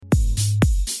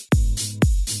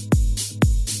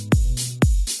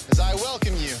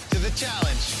welcome you to the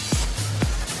challenge.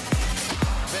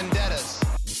 Vendettas.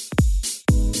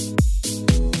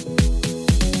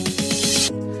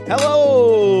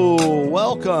 Hello,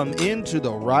 welcome into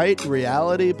the Right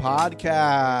Reality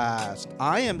Podcast.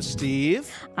 I am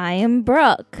Steve. I am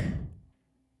Brooke.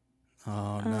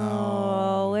 Oh, no.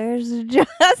 Oh, where's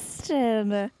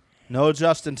Justin? No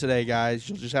Justin today, guys.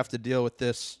 You'll just have to deal with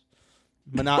this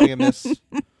monogamous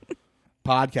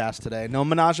podcast today. No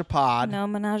menage a pod. No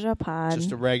menage a pod.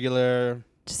 Just a regular...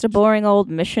 Just a boring old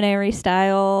missionary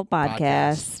style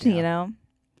podcast, yeah. you know?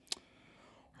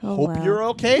 Oh, Hope well. you're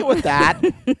okay with that.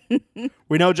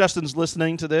 We know Justin's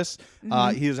listening to this.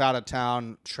 He's out of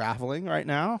town traveling right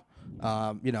now,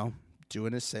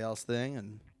 doing his sales thing.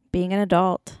 And Being an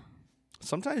adult.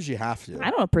 sometimes you have to. I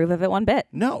don't approve of it one bit.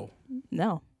 No,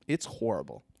 No. it's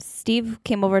horrible. Steve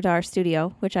came over to our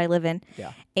studio, which I live in,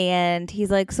 Yeah. and he's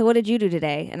like, so what did you do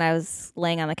today? And I was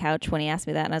laying on the couch when he asked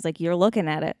me that, and I was like, you're looking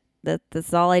at it.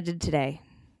 That's all I did today.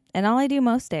 And all I do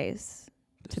most days,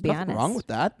 to be Nothing honest. wrong with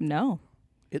that. No.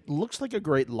 It looks like a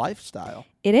great lifestyle.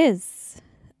 It is.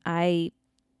 I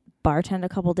bartend a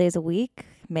couple days a week,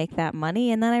 make that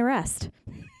money, and then I rest.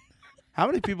 How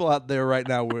many people out there right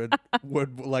now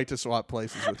would like to swap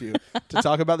places with you to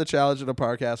talk about the challenge in a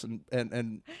podcast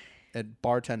and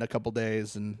bartend a couple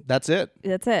days, and that's it?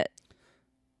 That's it.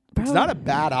 It's not a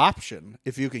bad option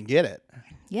if you can get it.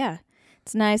 Yeah.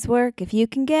 It's nice work if you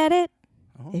can get it.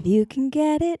 Oh. If you can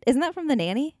get it. Isn't that from The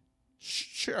Nanny?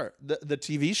 Sure. The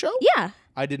TV show? Yeah.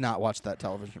 I did not watch that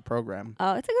television program.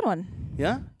 Oh, it's a good one.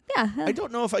 Yeah? Yeah. I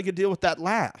don't know if I could deal with that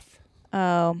laugh.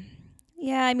 Oh.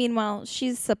 Yeah, I mean, well,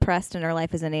 she's suppressed in her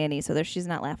life as a nanny, so she's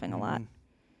not laughing a lot.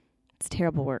 It's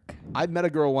terrible work. I met a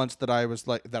girl once that I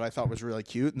thought was really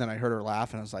cute, and then I heard her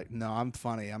laugh, and I was like, no, I'm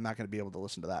funny. I'm not going to be able to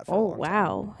listen to that for a long time.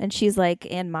 Wow. And she's like,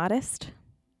 and modest?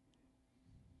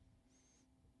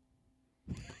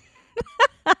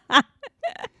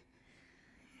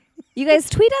 You guys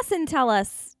tweet us and tell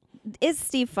us, is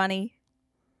Steve funny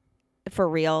for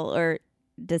real, or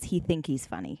does he think he's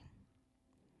funny?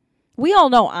 We all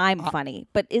know I'm funny,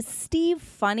 but is Steve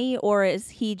funny, or is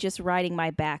he just riding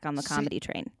my back on the comedy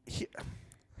train?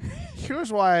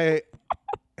 Here's why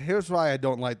I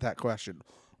don't like that question.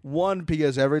 One,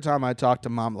 because every time I talk to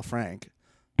Mom LaFranc,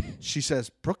 she says,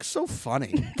 Brooke's so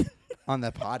funny on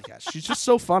that podcast. She's just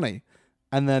so funny.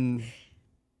 And then,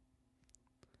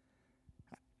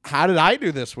 how did I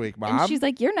do this week, Mom? And she's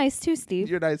like, you're nice too, Steve.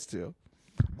 You're nice too.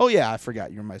 Oh, yeah, I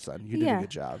forgot. You're my son. You did a good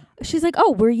job. She's like,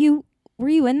 oh, were you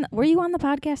on the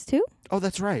podcast too? Oh,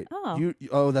 that's right.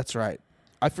 Oh. That's right.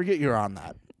 I forget you're on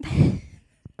that.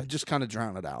 I just kind of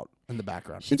drown it out in the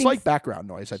background. It's like background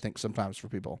noise, I think, sometimes for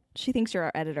people. She thinks you're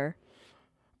our editor.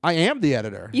 I am the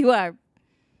editor. You are.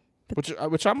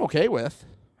 Which I'm okay with.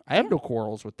 I have no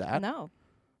quarrels with that. No.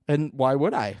 And why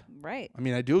would I? Right. I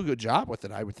mean, I do a good job with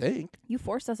it, I would think. You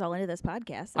forced us all into this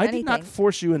podcast. I did not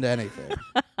force you into anything.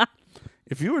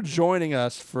 If you were joining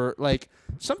us for,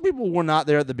 some people were not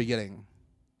there at the beginning,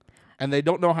 and they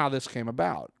don't know how this came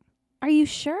about. Are you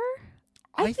sure?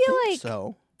 I feel like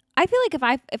so. I feel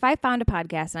like if I found a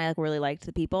podcast and I really liked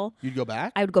the people, You'd go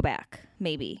back? I would go back,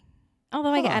 maybe.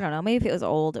 Although I don't know, maybe if it was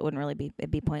old, it wouldn't really be.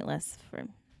 It'd be pointless for.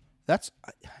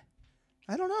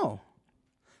 I don't know.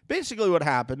 Basically, what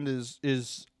happened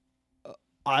is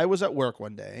I was at work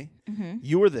one day. Mm-hmm.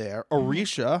 You were there.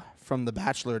 Arisha from the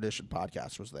Bachelor Edition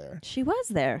podcast was there. She was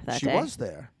there that day. She was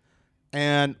there.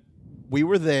 And we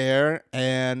were there,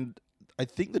 and I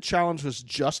think the challenge was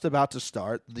just about to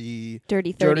start. The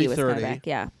Dirty 30 was coming back,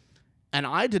 yeah. And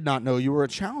I did not know you were a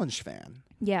challenge fan.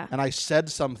 Yeah. And I said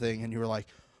something, and you were like,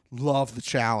 love the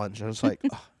challenge. I was like,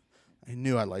 oh, I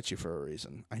knew I liked you for a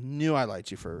reason.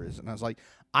 I was like,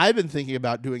 I've been thinking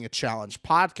about doing a challenge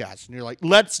podcast. And you're like,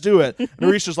 let's do it. And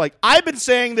Arisha's like, I've been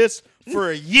saying this for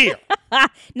a year.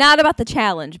 Not about the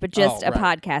challenge, but just a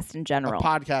podcast in general. A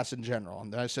podcast in general.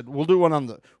 And then I said, we'll do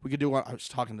one we could do one. I was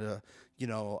talking to,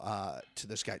 to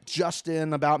this guy,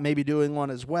 Justin, about maybe doing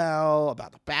one as well,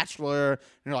 about The Bachelor. And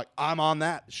you're like, I'm on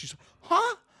that. She's like,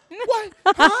 huh? What?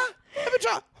 Huh?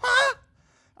 Huh?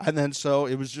 And then so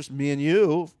it was just me and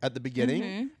you at the beginning.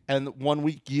 Mm-hmm. And 1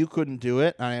 week you couldn't do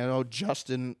it. And I know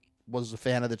Justin was a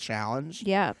fan of the challenge.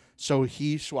 Yeah. So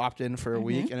he swapped in for a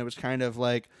week. And it was kind of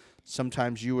like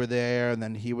sometimes you were there and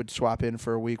then he would swap in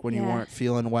for a week when you weren't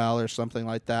feeling well or something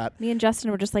like that. Me and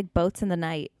Justin were just like boats in the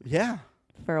night. Yeah.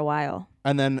 For a while.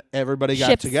 And then everybody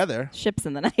got together. Ships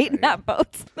in the night, not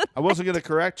boats. I wasn't going to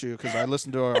correct you because I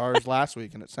listened to ours last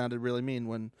week and it sounded really mean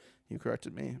when you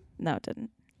corrected me. No, it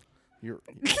didn't. You're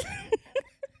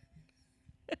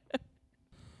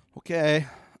okay.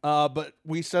 But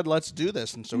we said, let's do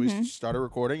this. And so we started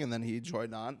recording and then he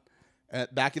joined on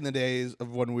back in the days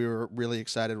of when we were really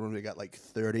excited when we got like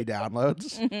 30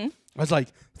 downloads. I was like,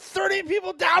 30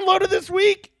 people downloaded this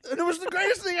week, and it was the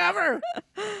greatest thing ever.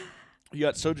 You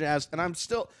got so jazzed, and I'm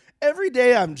still every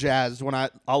day I'm jazzed when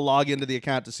I'll log into the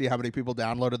account to see how many people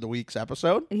downloaded the week's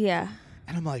episode. Yeah.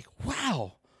 And I'm like,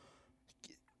 wow,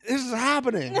 this is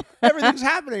happening. Everything's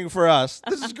happening for us.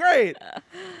 This is great.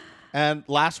 And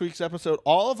last week's episode,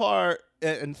 all of our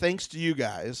and thanks to you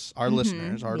guys, our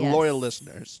listeners, our loyal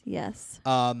listeners. Yes.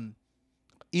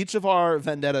 Each of our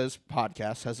Vendettas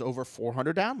podcasts has over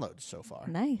 400 downloads so far.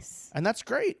 Nice. And that's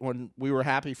great. When we were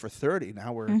happy for 30,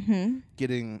 now we're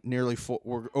getting nearly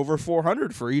we're over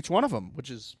 400 for each one of them, which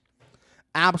is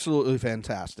absolutely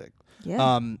fantastic.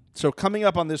 Yeah. So coming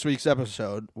up on this week's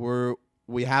episode,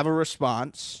 we have a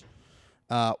response.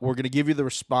 We're going to give you the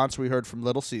response we heard from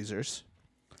Little Caesars.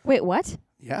 Wait, what?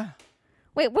 Yeah.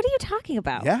 Wait, what are you talking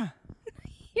about? Yeah.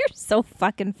 You're so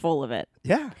fucking full of it.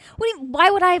 Yeah. Why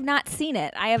would I have not seen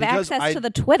it? I have access to the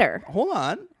Twitter. Hold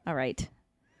on. All right.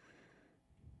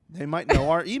 They might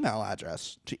know our email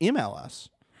address to email us.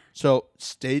 So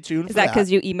stay tuned for that. Is that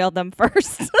because you emailed them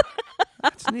first?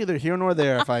 It's neither here nor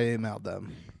there if I emailed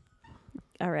them.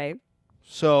 All right.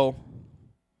 So,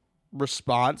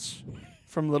 response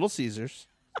from Little Caesars.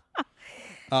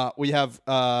 We have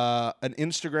an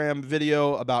Instagram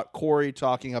video about Corey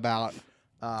talking about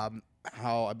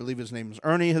how I believe his name is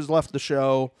Ernie has left the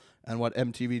show and what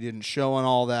MTV didn't show and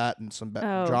all that and some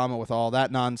drama with all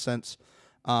that nonsense.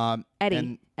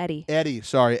 Eddie.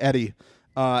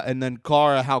 And then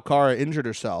how Cara injured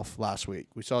herself last week.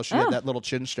 We saw she had that little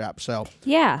chin strap. So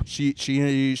yeah, she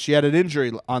had an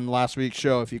injury on last week's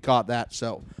show. If you caught that,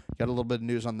 so got a little bit of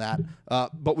news on that.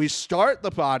 But we start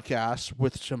the podcast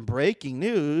with some breaking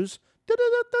news.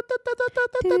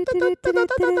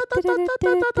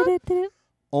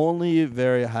 Only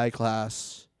very high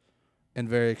class and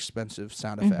very expensive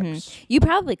sound effects. You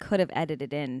probably could have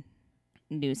edited in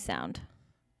news sound.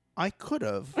 I could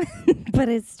have, but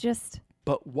it's just.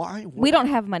 But why? We don't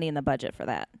have money in the budget for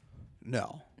that.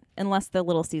 No. Unless the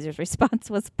Little Caesars response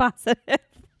was positive.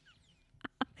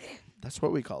 That's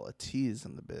what we call a tease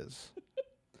in the biz.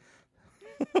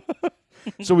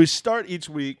 So we start each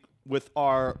week with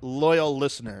our loyal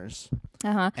listeners.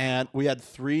 And we had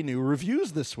 3 new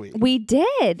reviews this week. We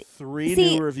did. 3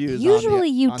 new reviews. Usually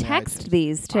you text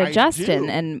these to Justin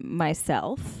and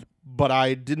myself. But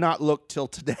I did not look till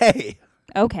today.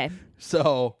 Okay.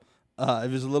 So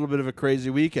it was a little bit of a crazy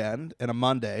weekend and a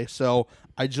Monday. So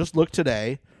I just looked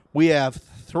today. We have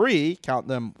 3, count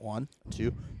them, 1,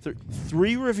 2, 3,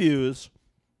 3 reviews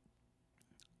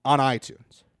on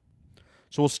iTunes.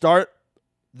 So we'll start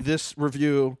this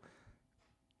review.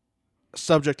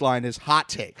 Subject line is hot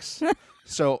takes.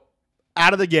 So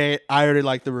out of the gate, I already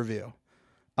like the review.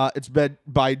 It's been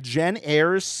by Jen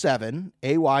Ayers 7,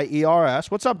 Ayers.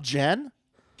 What's up, Jen?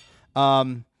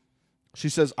 She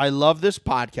says, I love this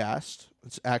podcast.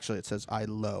 It says I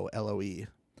low, L-O-E.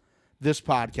 This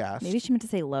podcast. Maybe she meant to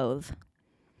say loathe.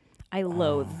 I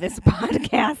loathe this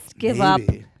podcast. Give up.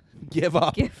 Give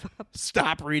up.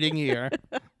 Stop reading here.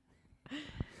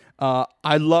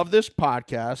 I love this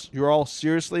podcast. You all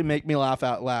seriously make me laugh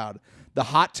out loud. The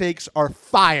hot takes are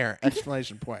fire!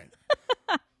 Exclamation point.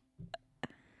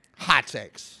 Hot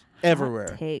takes everywhere.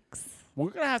 Hot takes. We're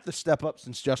going to have to step up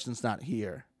since Justin's not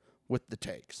here with the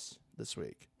takes this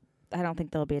week. I don't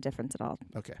think there'll be a difference at all.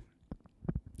 Okay.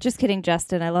 Just kidding,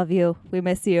 Justin. I love you. We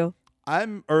miss you.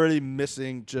 I'm already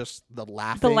missing just the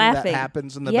laughing that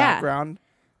happens in the background.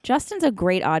 Justin's a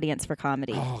great audience for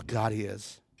comedy. Oh, God, he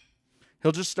is.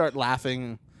 He'll just start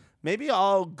laughing. Maybe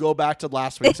I'll go back to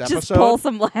last week's episode. Just pull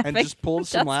some laughing. And just pull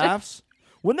some laughs.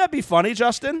 Wouldn't that be funny,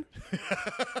 Justin?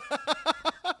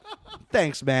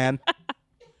 Thanks, man.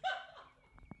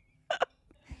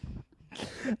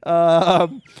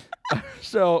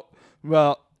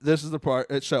 This is the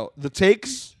part. So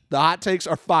the hot takes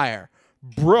are fire.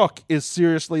 Brooke is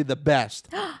seriously the best.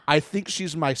 I think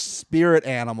she's my spirit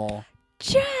animal.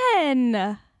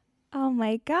 Jen! Oh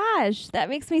my gosh, that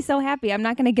makes me so happy. I'm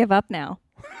not going to give up now.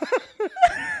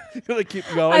 You're going to keep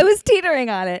going? I was teetering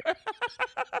on it.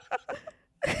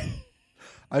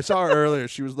 I saw her earlier.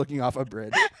 She was looking off a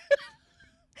bridge.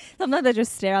 Sometimes I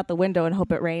just stare out the window and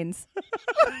hope it rains.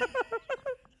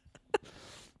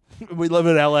 We live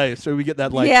in LA, so we get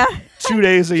that 2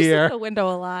 days a year. The window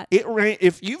a lot.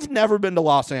 If you've never been to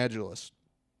Los Angeles,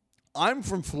 I'm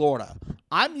from Florida.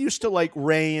 I'm used to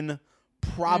rain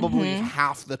probably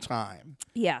half the time.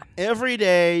 Yeah. Every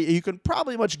day, you can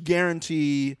probably much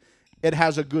guarantee it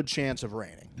has a good chance of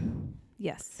raining.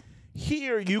 Yes.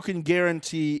 Here, you can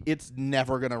guarantee it's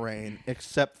never going to rain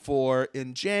except for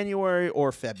in January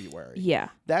or February. Yeah.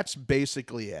 That's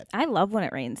basically it. I love when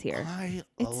it rains here. I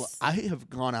have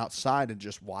gone outside and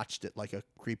just watched it like a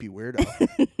creepy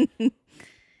weirdo.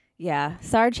 Yeah.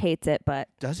 Sarge hates it, but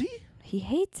Does he? he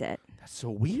hates it. That's so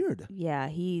weird. Yeah,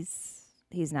 he's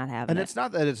not having And it. it's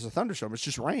not that it's a thunderstorm. It's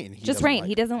just rain. He Just doesn't rain. like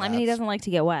He it. doesn't. I mean, he That's doesn't like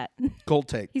to get wet. Cold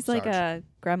take. He's like Sarge. a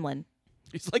gremlin.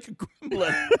 He's like a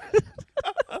gremlin.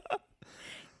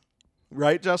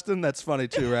 Right, Justin? That's funny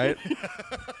too, right?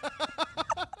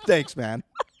 Thanks, man.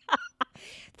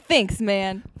 Thanks,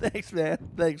 man. Thanks, man.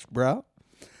 Thanks, bro.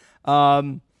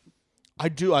 I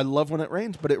do. I love when it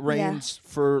rains, but it rains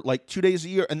for like 2 days a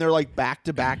year, and they're like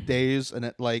back-to-back days, and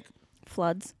it like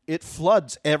Floods. it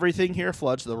floods. Everything here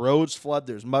floods. The roads flood.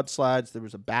 There's mudslides. There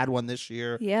was a bad one this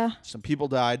year. Yeah. Some people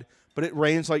died. But it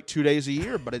rains like 2 days a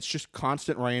year, but it's just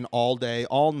constant rain all day,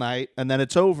 all night, and then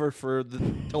it's over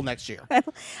till next year.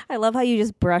 I love how you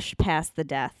just brushed past the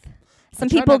death. Some I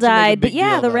tried people not to make a died, but big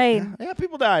yeah, deal the about it. rain. Yeah,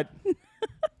 people died. I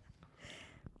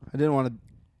didn't want to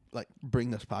like bring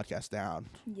this podcast down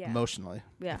emotionally.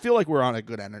 Yeah. I feel like we're on a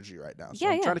good energy right now, so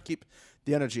Yeah, I'm yeah. trying to keep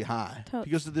the energy high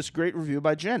because of this great review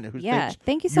by Jen, who thinks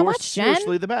Thank you so you're much, Jen.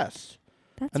 seriously the best.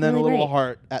 That's And then really a little great.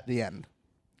 heart at the end.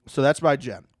 So that's by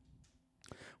Jen.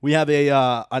 We have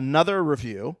another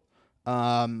review.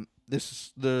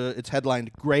 It's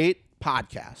headlined "Great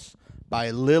Podcast"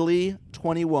 by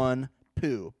Lily21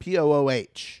 Pooh, Pooh.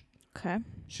 Okay.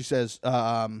 She says,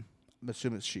 I'm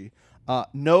assuming it's she.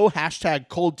 No hashtag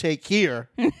cold take here.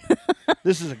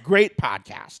 This is a great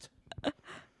podcast.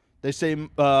 They say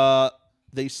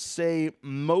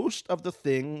most of the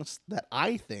things that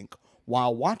I think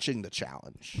while watching the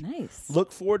challenge. Nice.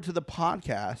 Look forward to the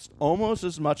podcast almost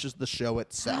as much as the show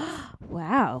itself.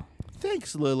 Wow.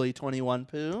 Thanks, Lily21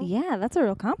 Pooh. Yeah, that's a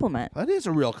real compliment. That is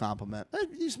a real compliment. That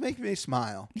just makes me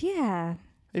smile. Yeah.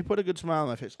 He put a good smile on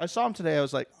my face. I saw him today. I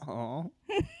was like, oh,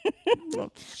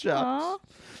 shucks. Aw.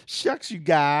 Shucks, you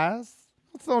guys.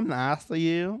 That's so nice of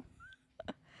you.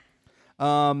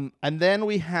 And then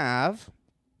we have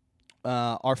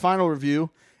our final review.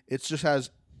 It just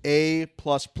has A+++.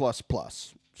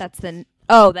 That's that's the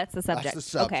subject. That's the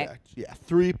subject. Okay. Yeah,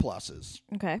 3 pluses.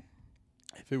 Okay.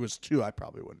 If it was 2, I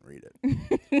probably wouldn't read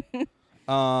it.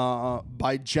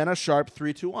 By Jenna Sharp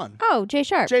 321. Oh, Jay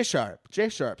Sharp. J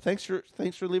Sharp. Thanks for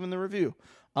leaving the review.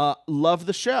 Love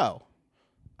the show.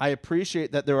 I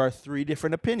appreciate that there are 3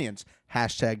 different opinions.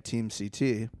 Hashtag Team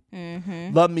CT.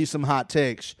 Mm-hmm. Love me some hot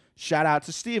takes. Shout out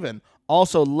to Steven.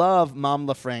 Also love Mom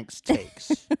LaFrank's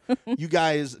takes. You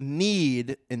guys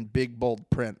need, in big bold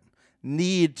print,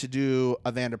 need to do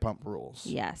a Vanderpump Rules.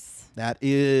 Yes. That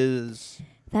seems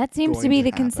to going be to the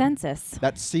happen. consensus.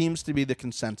 That seems to be the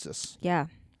consensus Yeah.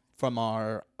 from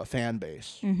our fan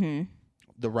base. Mm-hmm.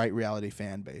 The Right Reality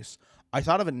fan base. I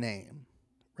thought of a name.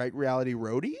 Right Reality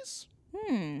Roadies?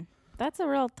 That's a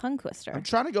real tongue twister. I'm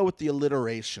trying to go with the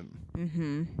alliteration.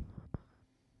 Mm-hmm.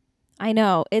 I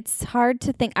know. It's hard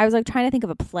to think. I was like trying to think of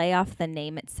a play off the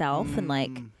name itself and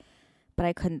like, but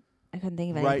I couldn't think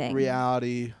of Right anything.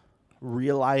 Reality,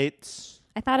 Realites.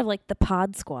 I thought of like the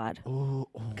Pod Squad Oh,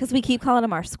 because we keep calling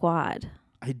them our squad.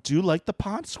 I do like the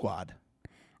Pod Squad.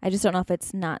 I just don't know if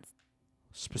it's not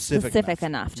Specific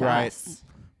enough to right. us.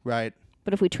 Right.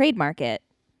 But if we trademark it,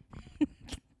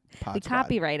 Pod we Squad.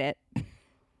 copyright it.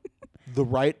 The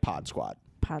right Pod Squad.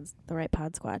 The right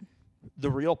Pod Squad.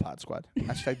 The real Pod Squad.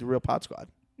 Hashtag the real Pod Squad.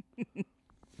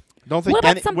 Don't think What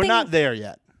about we're something- not there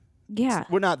yet. Yeah.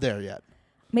 We're not there yet.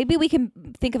 Maybe we can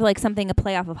think of like something a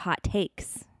play off of hot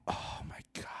takes. Oh my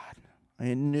God.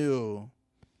 I knew.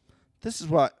 This is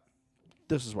why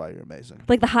you're amazing.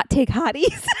 Like the hot take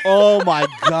hotties. Oh my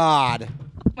God.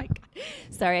 Oh my God.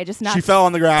 Sorry, I just knocked. She fell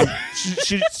on the ground.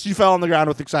 she fell on the ground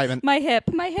with excitement. My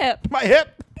hip. My hip.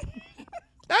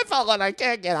 I fell and I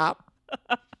can't get up.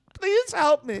 Please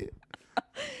help me.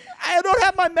 I don't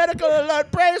have my medical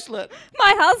alert bracelet.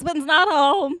 My husband's not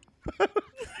home.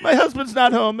 My husband's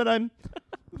not home, and I'm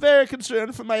very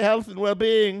concerned for my health and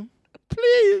well-being.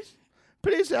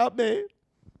 Please help me.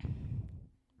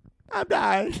 I'm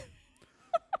dying.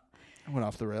 I went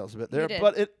off the rails a bit there, You did.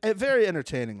 but it very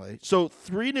entertainingly. So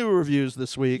 3 new reviews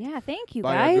this week Yeah, thank you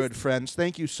by guys. our good friends.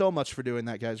 Thank you so much for doing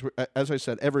that, guys. As I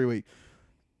said, every week,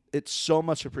 it's so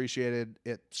much appreciated.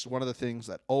 It's one of the things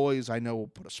that always I know will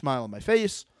put a smile on my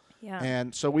face. Yeah.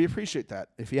 And so we appreciate that.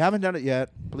 If you haven't done it yet,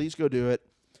 please go do it.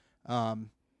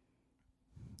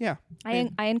 Yeah.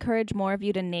 I encourage more of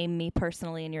you to name me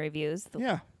personally in your reviews.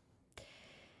 Yeah.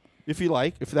 If you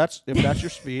like, if that's your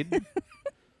speed,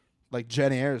 like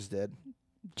Jen Ayers did.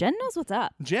 Jen knows what's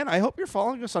up. Jen, I hope you're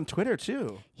following us on Twitter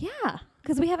too. Yeah,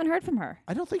 because we haven't heard from her.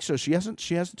 I don't think so. She hasn't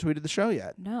tweeted the show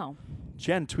yet. No.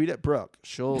 Jen, tweet at Brooke.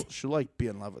 She'll like be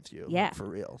in love with you. Yeah. Like, for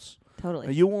reals. Totally.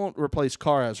 Now, you won't replace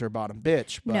Cara as her bottom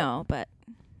bitch, but No, but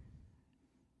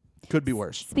could be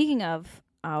worse. speaking of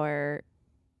our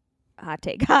hot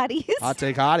take hotties, Hot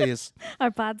take hotties.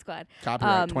 our pod squad.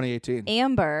 Copyright 2018.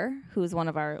 Amber, who's one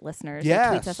of our listeners,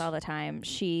 Yes. that tweets us all the time,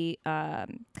 she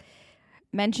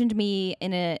mentioned me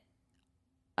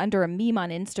under a meme on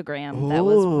Instagram that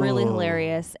was really Ooh.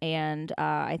 hilarious, and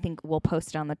I think we'll post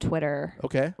it on the Twitter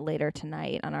Okay. later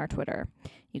tonight on our Twitter.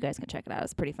 You guys can check it out.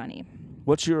 It's pretty funny.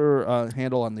 What's your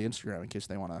handle on the Instagram in case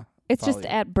they want to It's follow just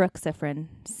you? at Brooke Sifrin,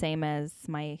 same as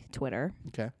my Twitter.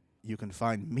 Okay. You can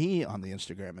find me on the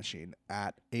Instagram machine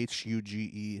at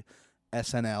HUGESNLFAN.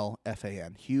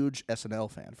 Huge SNL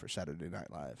fan for Saturday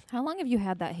Night Live. How long have you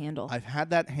had that handle? I've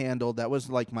had that handle. That was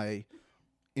like my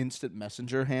instant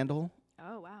messenger handle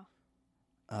Oh,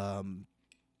 wow.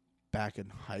 back in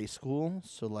high school.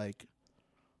 So like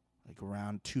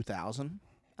around 2000.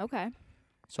 Okay.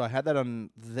 So I had that on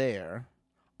there.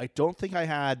 I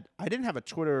didn't have a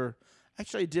Twitter.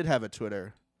 Actually, I did have a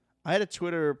Twitter. I had a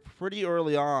Twitter pretty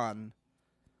early on,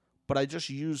 but I just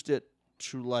used it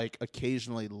to like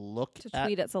occasionally look To at.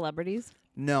 tweet at celebrities?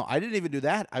 No, I didn't even do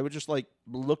that. I would just like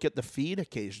look at the feed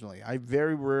occasionally. I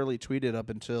very rarely tweeted up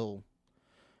until,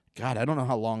 God, I don't know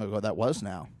how long ago that was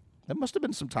now. That must have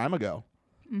been some time ago.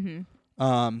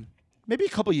 Mm-hmm. Maybe a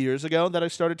couple years ago that I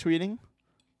started tweeting,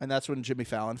 and that's when Jimmy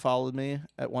Fallon followed me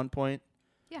at one point.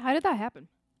 Yeah, how did that happen?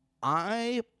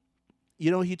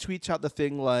 he tweets out the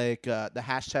thing like the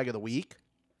hashtag of the week,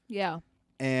 Yeah.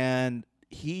 and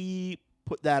he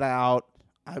put that out.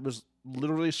 I was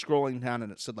literally scrolling down,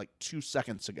 and it said like 2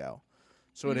 seconds ago.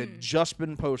 So it had just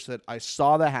been posted. I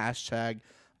saw the hashtag.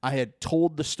 I had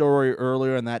told the story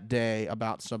earlier in that day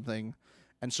about something,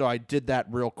 and so I did that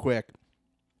real quick,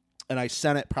 and I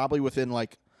sent it probably within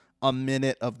like a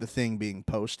minute of the thing being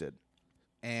posted.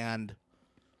 And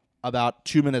about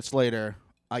 2 minutes later,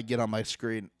 I get on my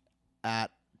screen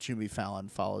at Jimmy Fallon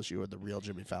follows you, or the real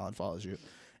Jimmy Fallon follows you,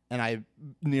 and I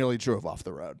nearly drove off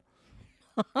the road.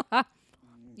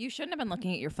 You shouldn't have been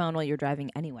looking at your phone while you're driving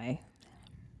anyway.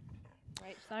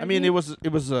 Right, I mean, it's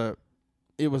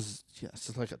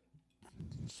like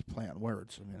it's a play on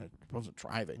words. I mean, I wasn't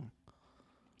driving.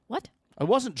 What? I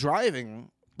wasn't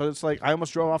driving, but it's like I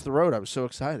almost drove off the road. I was so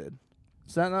excited.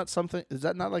 Is that not something? Is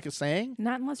that not like a saying?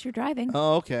 Not unless you're driving.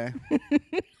 Oh, okay.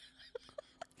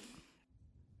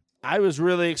 I was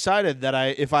really excited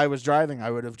that if I was driving, I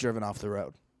would have driven off the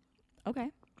road. Okay.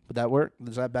 Would that work?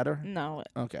 Is that better? No,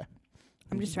 Okay.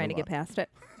 I'm just trying to get past it.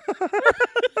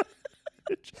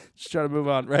 Just trying to move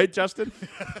on, right, Justin?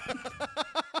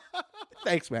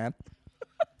 Thanks, man.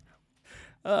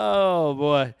 Oh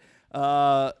boy.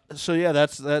 So yeah,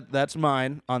 that's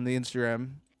mine on the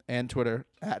Instagram and Twitter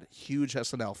at huge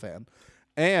SNL fan.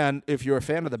 And if you're a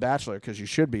fan of The Bachelor, because you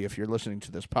should be if you're listening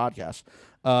to this podcast,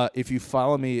 if you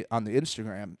follow me on the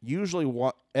Instagram, usually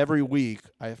every week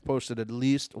I have posted at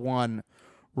least one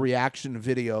reaction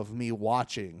video of me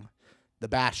watching The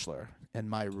Bachelor and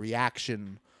my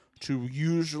reaction to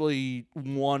usually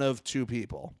one of two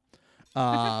people.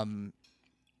 They're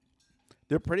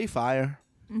pretty fire.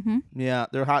 Mm-hmm. Yeah,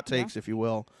 they're hot takes, if you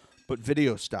will, but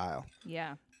video style.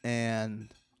 Yeah. And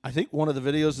I think one of the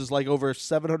videos is like over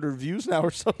 700 views now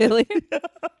or something. Really?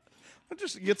 It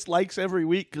just gets likes every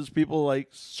week because people like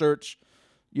search,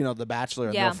 The Bachelor,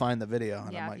 and Yeah. they'll find the video.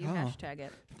 And Yeah, I'm like, if you oh, hashtag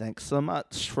it. thanks so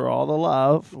much for all the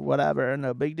love. Whatever,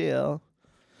 no big deal.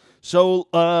 So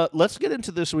let's get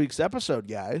into this week's episode,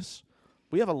 guys.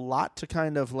 We have a lot to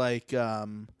kind of like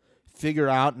figure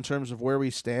out in terms of where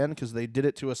we stand, because they did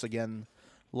it to us again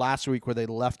last week where they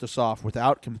left us off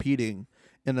without competing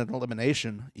in an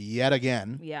elimination yet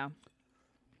again. Yeah.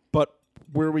 But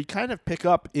where we kind of pick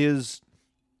up is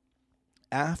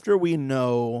after we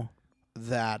know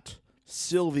that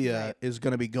Sylvia is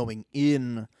going to be going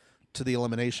in to the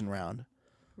elimination round,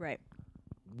 Right.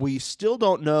 we still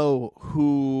don't know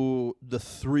who the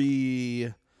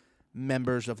 3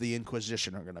 members of the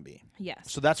Inquisition are going to be.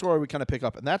 Yes. So that's where we kind of pick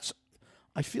up. And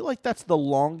I feel like that's the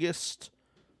longest,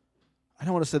 I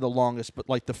don't want to say the longest, but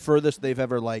like the furthest they've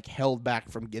ever like held back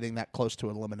from getting that close to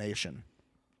elimination.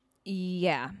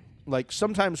 Yeah. Like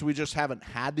sometimes we just haven't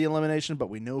had the elimination, but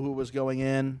we knew who was going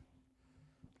in.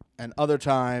 And other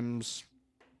times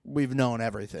we've known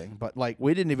everything, but like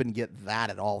we didn't even get that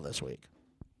at all this week.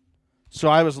 So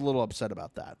I was a little upset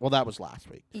about that. Well, that was last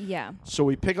week. Yeah. So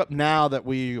we pick up now that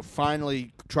we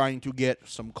finally trying to get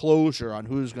some closure on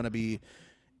who's going to be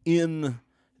in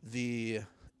the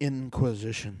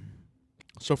Inquisition.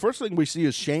 So first thing we see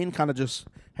is Shane kind of just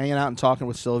hanging out and talking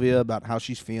with Sylvia about how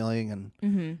she's feeling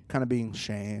and kind of being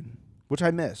Shane, which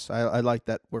I miss. I like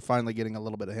that we're finally getting a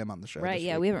little bit of him on the show. Right, this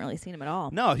yeah, week. we haven't really seen him at all.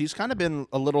 No, he's kind of been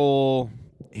a little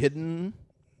hidden,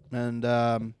 and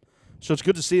so it's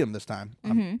good to see him this time.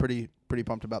 I'm pretty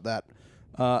pumped about that.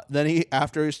 Then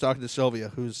after he's talking to Sylvia,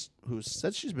 who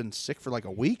said she's been sick for like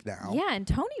a week now. Yeah, and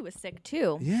Tony was sick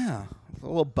too. Yeah, a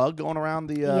little bug going around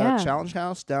the challenge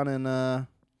house down in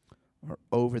or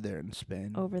over there in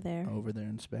Spain. Over there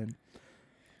in Spain.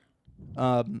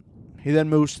 He then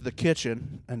moves to the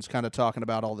kitchen and is kind of talking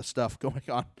about all the stuff going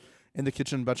on in the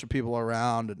kitchen. A bunch of people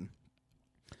around, and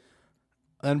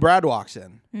then Brad walks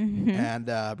in, and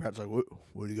Brad's like,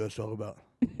 "What do you guys talk about?"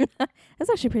 That's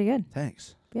actually pretty good.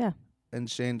 Thanks. Yeah. And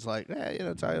Shane's like, talking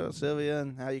about Sylvia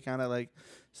and how you kind of like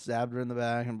stabbed her in the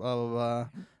back and blah, blah, blah.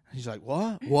 He's like,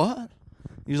 what?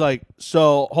 He's like,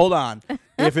 so hold on.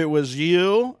 If it was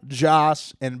you,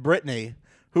 Joss, and Brittany,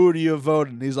 who would you have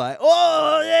voted? And he's like,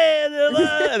 oh,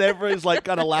 yeah. And everybody's like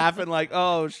kind of laughing like,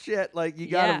 oh, shit. Like, you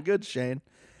got him good, Shane.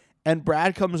 And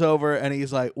Brad comes over and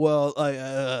he's like, well,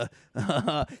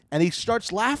 and he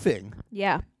starts laughing.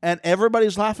 Yeah. And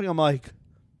everybody's laughing. I'm like,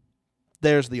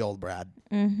 there's the old Brad.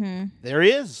 Mm-hmm. There he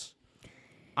is.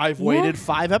 I've waited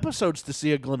 5 episodes to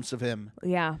see a glimpse of him.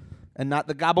 Yeah. And not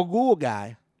the gabagool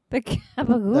guy. The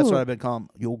gabagool. That's what I've been calling him.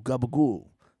 Yo, gabagool.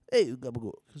 Hey, you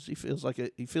gabagool. Because he feels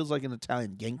like an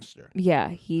Italian gangster. Yeah,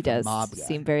 he does mob guy.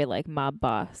 seem very like mob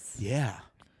boss. Yeah.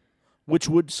 Which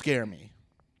would scare me.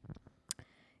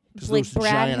 Like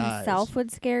Brad himself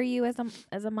would scare you as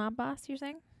a mob boss, you're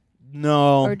saying?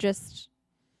 No. Or just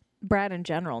Brad in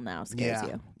general now scares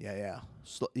you? Yeah.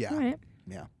 Yeah. All right.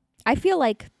 Yeah. I feel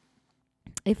like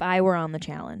if I were on the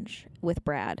challenge with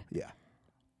Brad,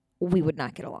 we would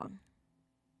not get along.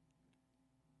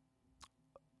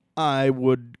 I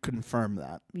would confirm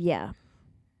that. Yeah.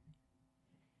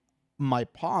 My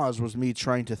pause was me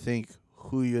trying to think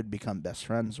who you'd become best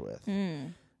friends with.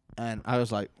 And I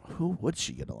was like, who would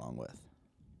she get along with?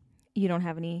 You don't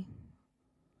have any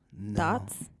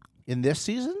thoughts? In this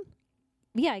season?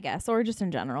 Yeah, I guess. Or just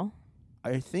in general.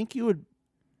 I think you would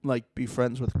be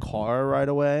friends with Cara right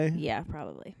away. Yeah,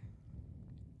 probably.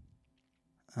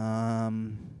 I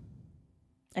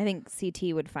think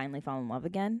CT would finally fall in love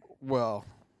again. Well,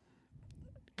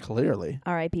 clearly.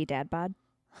 R.I.P. Dad bod.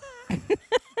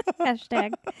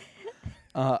 Hashtag.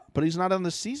 But he's not on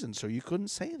this season, so you couldn't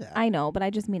say that. I know, but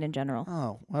I just mean in general.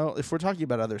 Oh, well, if we're talking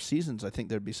about other seasons, I think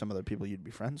there'd be some other people you'd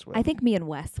be friends with. I think me and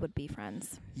Wes would be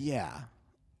friends. Yeah.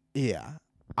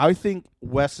 I think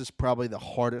Wes is probably the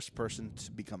hardest person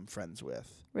to become friends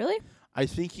with. Really? I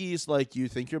think he's like, you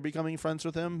think you're becoming friends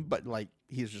with him, but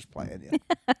he's just playing you.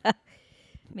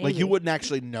 Maybe. You wouldn't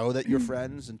actually know that you're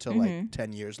friends until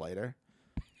 10 years later.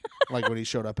 When he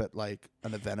showed up at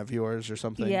an event of yours or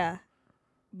something. Yeah.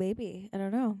 Maybe. I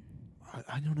don't know.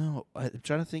 I don't know. I'm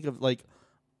trying to think of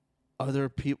other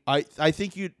people. I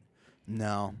think you'd.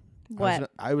 No. What?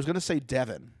 I was going to say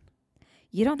Devin.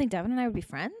 You don't think Devin and I would be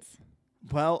friends?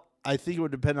 Well, I think it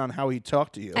would depend on how he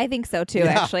talked to you. I think so too,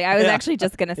 actually. I was actually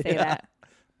just going to say that.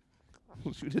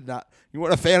 You did not. You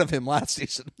weren't a fan of him last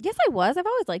season. Yes, I was. I've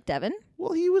always liked Devin.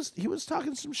 Well, he was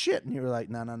talking some shit, and you were like,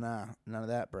 no, none of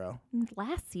that, bro.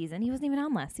 Last season? He wasn't even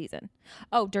on last season.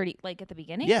 Oh, dirty, at the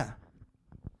beginning? Yeah.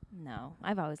 No,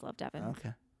 I've always loved Devin.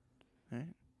 Okay. All right.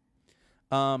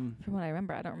 From what I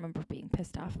remember, I don't remember being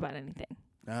pissed off about anything.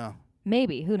 No.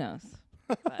 Maybe. Who knows?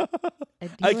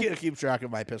 I can't keep track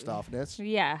of my pissed offness.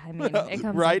 Yeah, I mean, it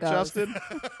comes right, and goes. Justin?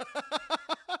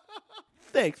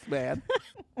 Thanks, man.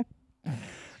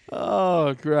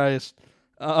 Oh, Christ.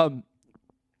 But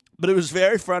it was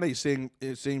very funny seeing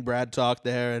Brad talk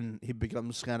there, and he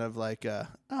becomes kind of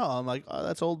I'm like, oh,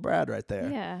 that's old Brad right there.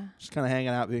 Yeah. Just kind of hanging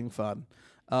out, being fun.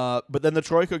 But then the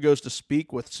Troika goes to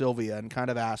speak with Sylvia and kind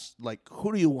of asks,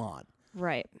 who do you want?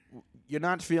 Right. You're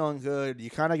not feeling good. You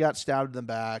kind of got stabbed in the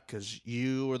back because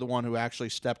you were the one who actually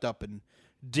stepped up and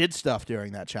did stuff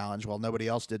during that challenge while nobody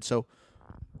else did. So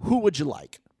who would you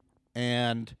like?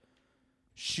 And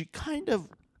she kind of...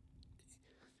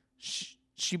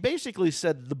 She basically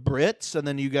said the Brits, and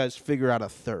then you guys figure out a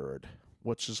third,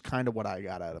 which is kind of what I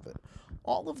got out of it.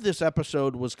 All of this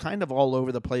episode was kind of all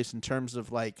over the place in terms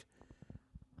of,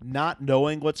 not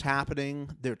knowing what's happening.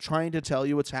 They're trying to tell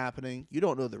you what's happening. You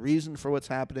don't know the reason for what's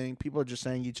happening. People are just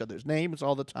saying each other's names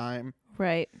all the time.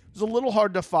 Right. It's a little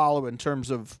hard to follow in terms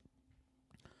of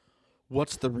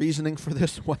what's the reasoning for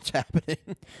this, what's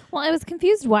happening. Well, I was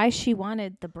confused why she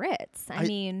wanted the Brits. I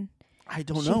mean... I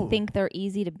don't know. You think they're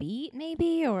easy to beat,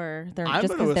 maybe, or they're just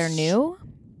because they're new?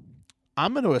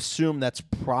 I'm going to assume that's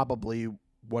probably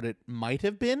what it might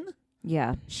have been.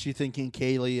 Yeah. She thinking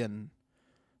Kaylee and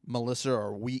Melissa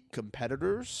are weak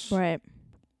competitors. Right.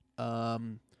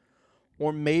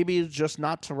 Or maybe just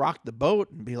not to rock the boat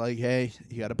and be like, hey,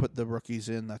 you got to put the rookies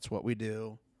in. That's what we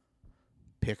do.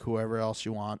 Pick whoever else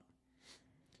you want.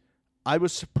 I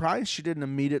was surprised she didn't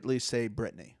immediately say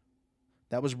Brittany.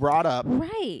 That was brought up.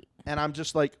 Right. And I'm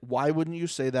just like, why wouldn't you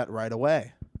say that right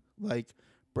away? Like,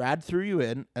 Brad threw you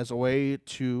in as a way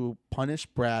to punish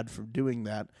Brad for doing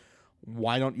that.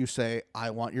 Why don't you say,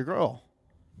 I want your girl?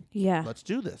 Yeah. Let's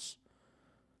do this.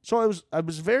 So I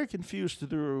was very confused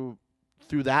through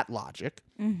that logic.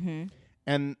 Mm-hmm.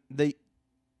 And they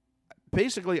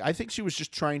basically, I think she was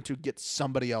just trying to get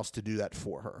somebody else to do that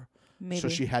for her. Maybe. So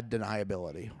she had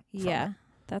deniability. from Yeah. it,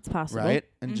 That's possible. right?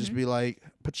 And just be like,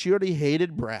 but she already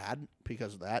hated Brad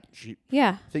because of that.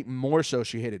 Yeah. I think more so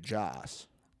she hated Joss.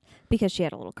 Because she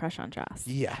had a little crush on Joss.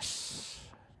 Yes.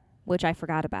 Which I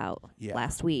forgot about Yeah.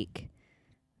 last week.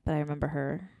 But I remember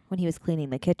her when he was cleaning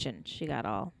the kitchen. She got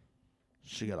all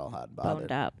hot and bothered.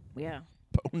 boned up. Yeah.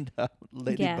 Boned up.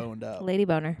 Lady Yeah. boned up. Lady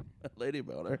boner. Lady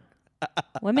boner.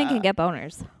 Women can get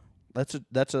boners. That's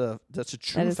a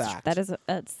true fact. That is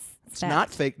it's not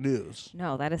fake news.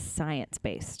 No, that is science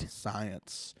based.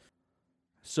 Science.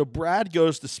 So Brad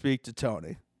goes to speak to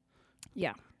Tony.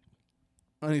 Yeah.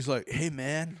 And he's like, hey,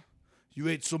 man, you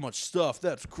ate so much stuff.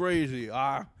 That's crazy.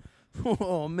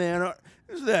 Oh, man,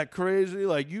 isn't that crazy?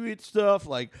 Like, you eat stuff.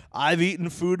 Like, I've eaten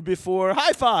food before.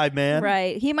 High five, man.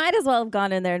 Right. He might as well have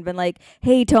gone in there and been like,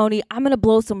 hey, Tony, I'm going to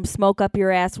blow some smoke up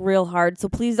your ass real hard, so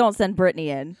please don't send Brittany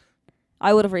in.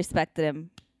 I would have respected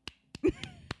him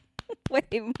way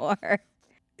more.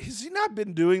 Has he not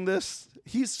been doing this?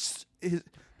 He's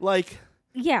like,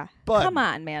 Yeah. Bud. Come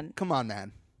on, man. come on,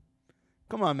 man.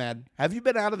 Come on, man. Have you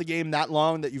been out of the game that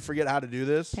long that you forget how to do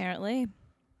this? Apparently.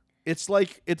 It's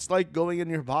like going in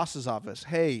your boss's office.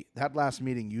 Hey, that last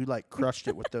meeting, you like crushed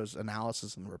it with those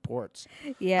analysis and reports.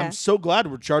 Yeah. I'm so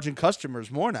glad we're charging customers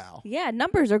more now. Yeah,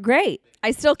 numbers are great.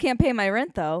 I still can't pay my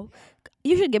rent, though.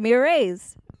 You should give me a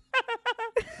raise.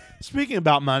 Speaking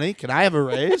about money, can I have a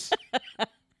raise?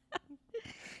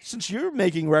 Since you're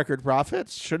making record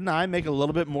profits, shouldn't I make a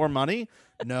little bit more money?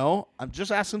 No, I'm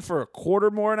just asking for a quarter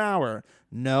more an hour.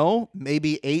 No,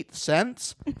 maybe 8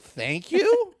 cents. Thank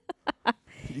you.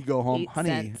 You go home, 8 honey,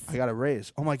 cents. I got a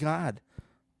raise. Oh, my God.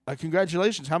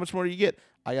 Congratulations. How much more do you get?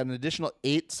 I got an additional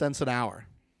 8 cents an hour.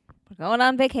 We're going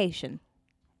on vacation.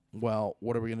 Well,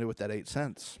 what are we going to do with that 8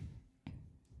 cents?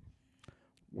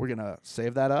 We're going to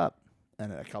save that up.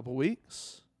 And in a couple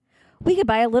weeks. We could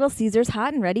buy a Little Caesars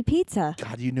hot and ready pizza.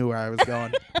 God, you knew where I was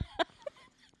going.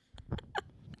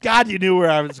 God, you knew where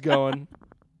I was going.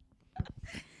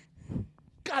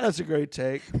 God, that's a great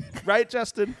take. Right,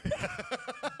 Justin?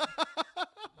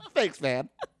 Thanks, man.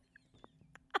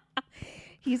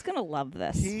 He's going to love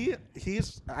this.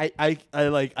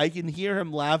 I can hear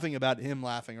him laughing about him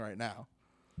laughing right now.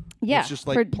 Yeah, it's just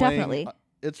like playing, definitely.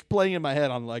 It's playing in my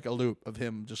head on like a loop of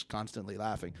him just constantly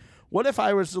laughing. What if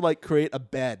I was to like create a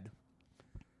bed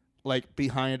like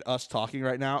behind us talking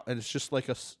right now, and it's just like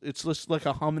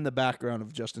a hum in the background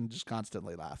of Justin just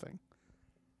constantly laughing?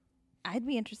 I'd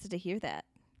be interested to hear that.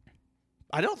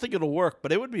 I don't think it'll work,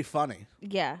 but it would be funny.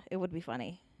 Yeah, it would be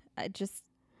funny.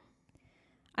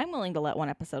 I'm willing to let one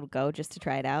episode go just to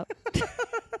try it out.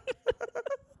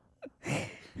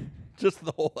 Just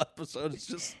the whole episode is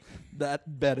just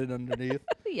that bedded underneath.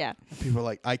 Yeah. People are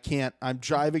like, I can't. I'm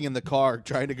driving in the car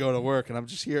trying to go to work, and I'm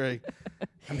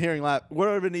hearing laugh. What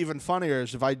would have been even funnier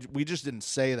is if we just didn't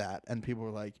say that, and people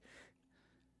were like,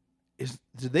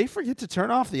 did they forget to turn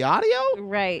off the audio?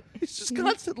 Right. He's just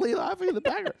constantly laughing in the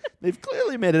background. They've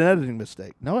clearly made an editing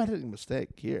mistake. No editing mistake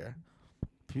here.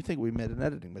 If you think we made an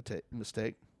editing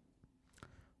mistake,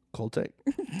 cold take.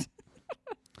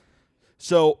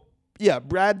 So, yeah,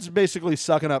 Brad's basically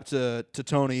sucking up to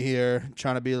Tony here,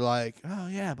 trying to be like, oh,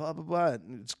 yeah, blah, blah, blah.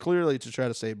 And it's clearly to try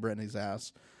to save Brittany's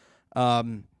ass.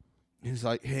 He's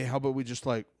like, hey, how about we just,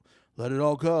 like, let it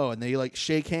all go? And they, like,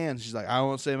 shake hands. She's like, I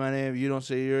won't say my name. You don't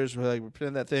say yours. We're, like,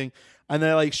 pretend that thing. And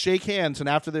they, like, shake hands. And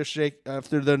after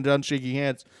they're done shaking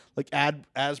hands, like,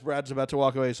 as Brad's about to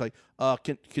walk away, he's like,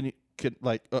 can you,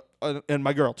 and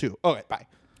my girl, too. Okay, bye.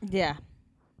 Yeah.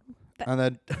 And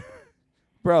then,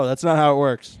 bro, that's not how it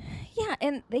works. Yeah,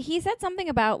 and he said something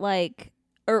about, like,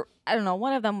 or I don't know,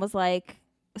 one of them was like,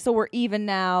 so we're even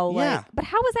now. Like, Yeah. But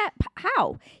how was that?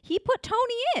 How? He put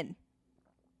Tony in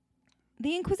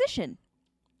the Inquisition.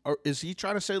 Or is he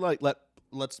trying to say, like,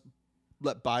 let's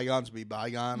let bygones be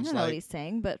bygones? I don't know what he's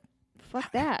saying, but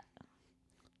fuck that.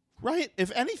 Right?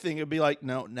 If anything, it'd be like,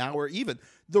 no, now we're even.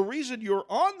 The reason you're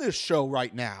on this show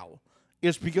right now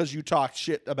is because you talked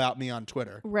shit about me on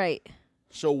Twitter. Right.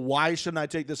 So why shouldn't I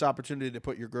take this opportunity to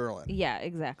put your girl in? Yeah,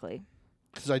 exactly.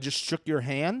 Because I just shook your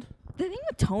hand? The thing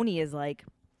with Tony is like,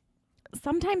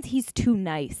 sometimes he's too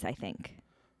nice, I think.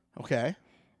 Okay.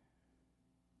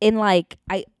 In like,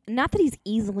 not that he's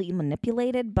easily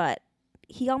manipulated, but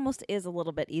he almost is a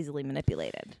little bit easily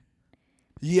manipulated.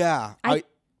 Yeah. I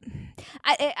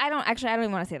don't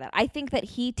even want to say that. I think that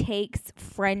he takes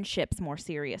friendships more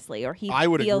seriously, or he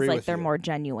feels like they're more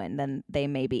genuine than they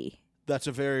may be. That's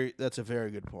a very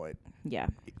good point. Yeah.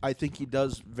 I think he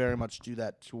does very much do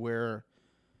that to where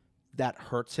that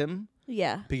hurts him.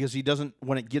 Yeah. Because he doesn't,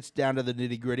 when it gets down to the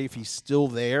nitty gritty, if he's still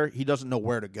there, he doesn't know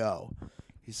where to go.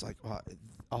 He's like, well,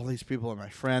 all these people are my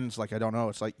friends. Like, I don't know.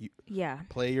 It's like,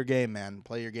 play your game, man.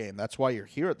 Play your game. That's why you're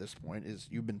here at this point, is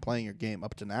you've been playing your game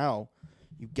up to now.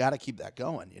 You've got to keep that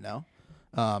going, you know?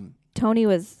 Tony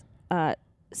was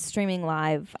streaming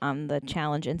live on the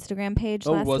Challenge Instagram page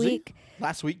last week.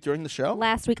 Last week during the show?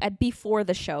 Last week, before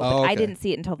the show, but I didn't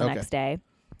see it until the next day.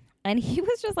 And he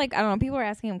was just like, I don't know, people were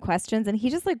asking him questions, and he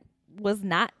just like was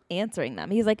not answering them.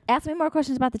 He's like, ask me more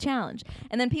questions about the challenge.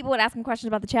 And then people would ask him questions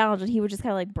about the challenge, and he would just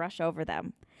kind of like brush over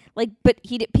them. Like, but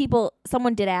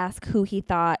someone did ask who he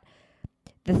thought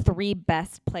the 3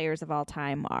 best players of all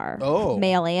time are,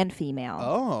 male and female.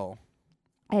 Oh.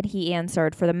 And he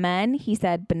answered, for the men, he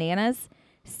said Bananas,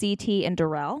 CT, and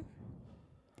Darrell.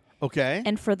 Okay.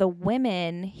 And for the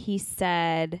women, he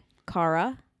said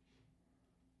Cara,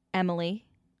 Emily,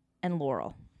 and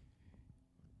Laurel.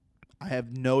 I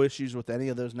have no issues with any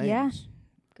of those names.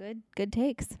 Yeah. Good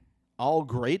takes. All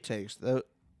great takes.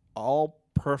 All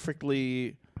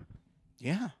perfectly.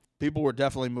 Yeah. People were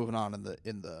definitely moving on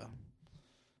in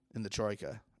the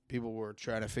Troika. People were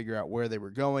trying to figure out where they were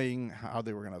going, how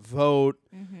they were going to vote.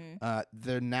 Mm-hmm.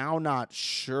 They're now not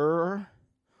sure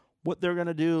what they're going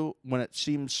to do when it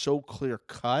seems so clear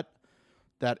cut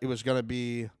that it was going to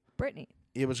be Brittany.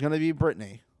 It was going to be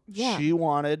Brittany. Yeah. She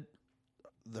wanted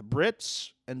the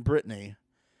Brits and Brittany,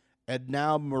 and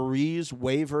now Marie's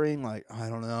wavering. Like, I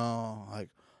don't know. Like,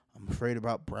 I'm afraid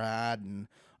about Brad, and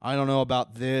I don't know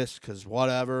about this because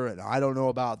whatever, and I don't know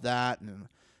about that, and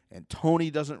Tony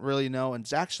doesn't really know. And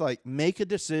Zach's like, make a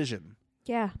decision.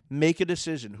 Yeah. Make a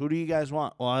decision. Who do you guys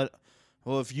want? Well,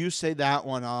 if you say that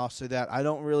one, I'll say that. I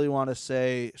don't really want to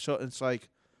say. So it's like,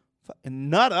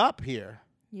 nut up here.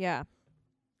 Yeah.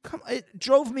 It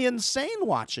drove me insane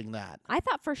watching that. I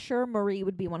thought for sure Marie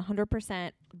would be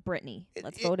 100% Brittany.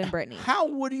 Let's vote in Brittany. How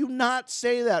would you not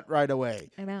say that right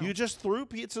away? I know. You just threw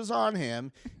pizzas on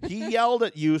him. He yelled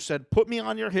at you, said, put me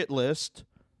on your hit list.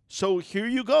 So here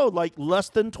you go, like less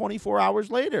than 24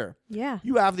 hours later. Yeah.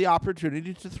 You have the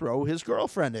opportunity to throw his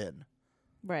girlfriend in.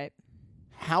 Right.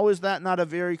 How is that not a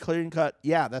very clear and cut,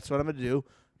 yeah, that's what I'm going to do.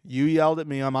 You yelled at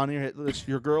me, I'm on your hit list,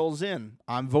 your girl's in.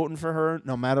 I'm voting for her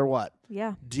no matter what.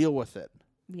 Yeah. Deal with it.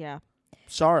 Yeah.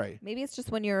 Sorry. Maybe it's just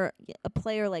when you're a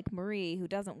player like Marie who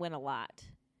doesn't win a lot,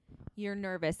 you're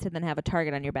nervous to then have a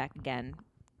target on your back again,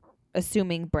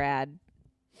 assuming Brad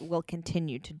will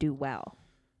continue to do well,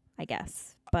 I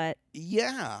guess. But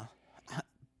yeah.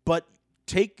 But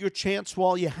take your chance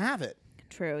while you have it.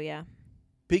 True, yeah.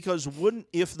 Because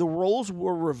if the roles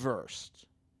were reversed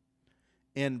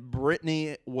and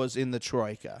Brittany was in the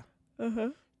Troika,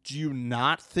 do you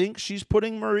not think she's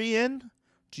putting Marie in?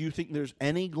 Do you think there's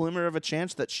any glimmer of a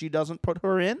chance that she doesn't put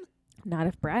her in? Not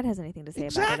if Brad has anything to say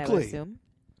about it, I would assume.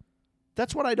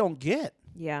 That's what I don't get.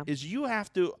 Yeah. Is you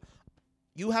have to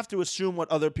assume what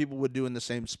other people would do in the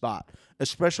same spot,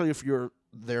 especially if you're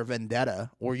their vendetta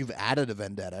or you've added a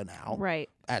vendetta now. Right.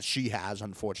 As she has,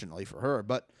 unfortunately for her.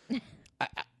 But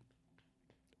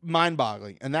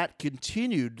mind-boggling. And that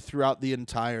continued throughout the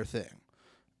entire thing.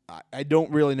 I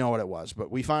don't really know what it was,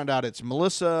 but we find out it's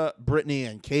Melissa, Brittany,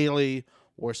 and Kaylee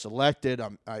were selected.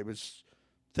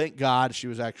 Thank God she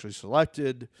was actually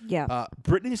selected. Yeah.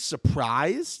 Brittany's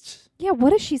surprised. Yeah,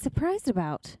 what is she surprised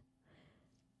about?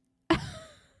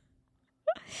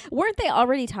 Weren't they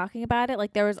already talking about it?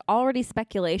 Like, there was already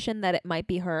speculation that it might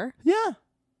be her. Yeah.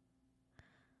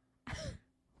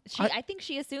 I think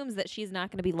she assumes that she's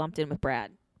not going to be lumped in with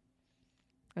Brad.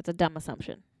 That's a dumb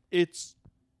assumption. It's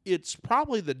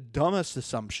probably the dumbest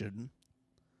assumption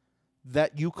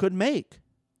that you could make.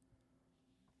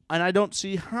 And I don't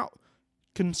see how,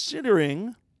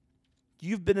 considering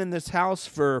you've been in this house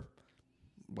for,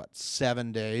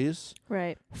 7 days?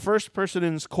 Right. First person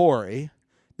in is Corey.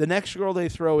 The next girl they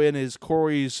throw in is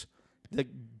Corey's, the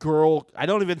girl, I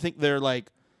don't even think they're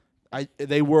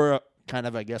they were kind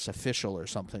of, I guess, official or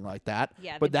something like that.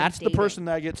 Yeah, but that's the person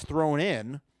that gets thrown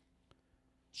in.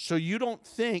 So you don't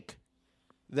think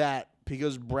that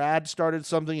because Brad started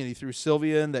something and he threw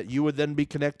Sylvia in that you would then be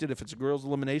connected if it's a girls'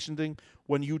 elimination thing.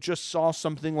 When you just saw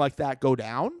something like that go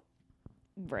down,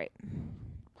 Right.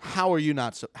 how are you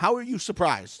not? How are you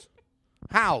surprised?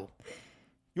 How?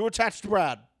 You're attached to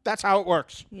Brad. That's how it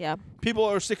works. Yeah. People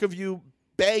are sick of you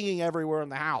banging everywhere in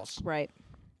the house. Right.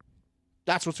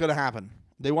 That's what's going to happen.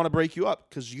 They want to break you up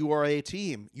because you are a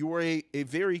team. You are a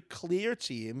very clear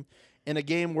team in a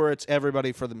game where it's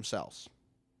everybody for themselves.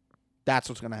 That's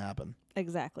what's going to happen.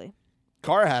 Exactly.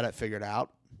 Cara had it figured out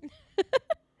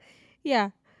Yeah.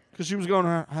 because she was going,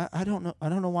 I don't know. I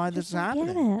don't know why this is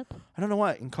happening. I don't know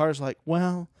why. And Cara's like,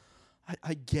 well,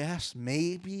 I guess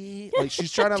maybe. Like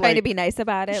she's trying to Trying to be nice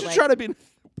about it. She's Like, trying to be.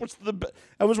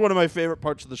 That was one of my favorite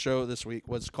parts of the show this week.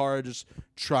 Was Cara just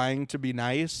trying to be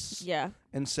nice? yeah.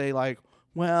 And say like,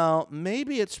 well,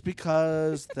 maybe it's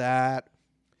because that,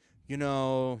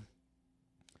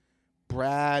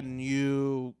 Brad and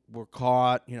you were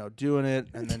caught, doing it,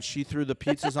 and then she threw the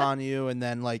pizzas on you, and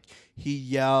then like he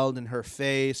yelled in her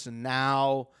face, and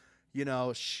now,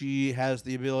 she has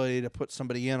the ability to put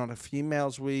somebody in on a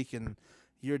females week, and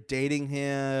you're dating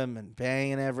him and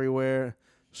banging everywhere.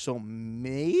 So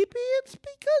maybe it's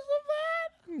because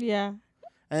of that. Yeah.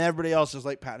 And everybody else is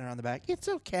like patting her on the back. It's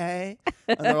okay.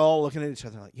 And they're all looking at each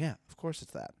other like, yeah, of course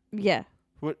it's that. Yeah.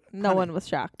 What? No honey, one was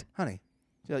shocked. Honey,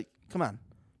 you're like, come on.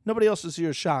 Nobody else is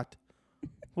here shocked.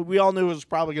 Well, we all knew it was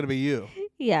probably going to be you.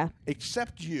 Yeah.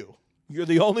 Except you. You're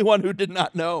the only one who did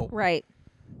not know. Right.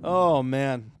 Oh,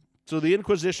 man. So the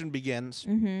Inquisition begins.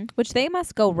 Mm-hmm. Which they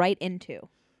must go right into.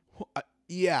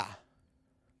 Yeah.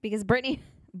 Because Brittany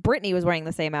was wearing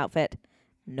the same outfit.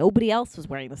 Nobody else was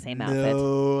wearing the same outfit.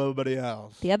 Nobody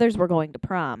else. The others were going to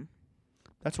prom.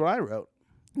 That's what I wrote.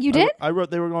 You did? I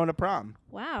wrote they were going to prom.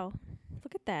 Wow.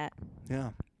 Look at that. Yeah.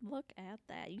 Look at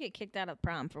that. You get kicked out of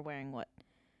prom for wearing what?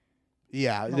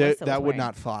 Yeah, Melissa that was would wearing.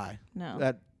 not fly.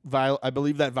 No. I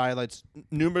believe that violates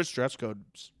numerous dress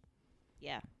codes.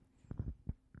 Yeah.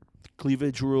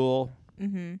 Cleavage rule,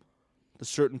 Mm-hmm. the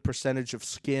certain percentage of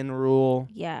skin rule,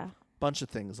 Yeah. bunch of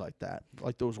things like that,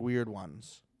 like those weird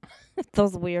ones.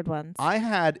 Those weird ones. I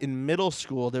had in middle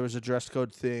school, there was a dress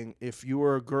code thing. If you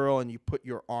were a girl and you put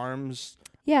your arms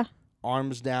Yeah.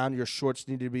 down, your shorts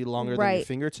needed to be longer than your Right.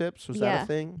 fingertips. Was Yeah. that a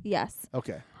thing? Yes.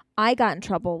 Okay. I got in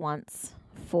trouble once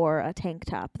for a tank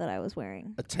top that I was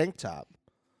wearing. A tank top.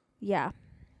 Yeah.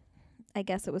 I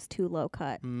guess it was too low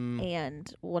cut. Mm.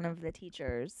 And one of the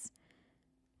teachers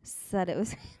said it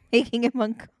was making him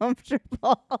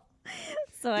uncomfortable.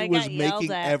 So I It was got yelled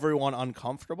making at. everyone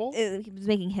uncomfortable? It was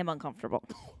making him uncomfortable.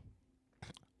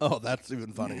 Oh, that's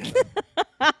even funnier.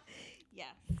 Yeah.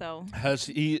 So Has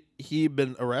he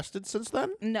been arrested since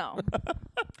then? no.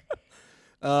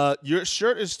 Your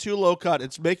shirt is too low cut.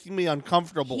 It's making me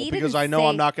uncomfortable He because didn't I know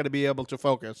I'm say- not going to be able to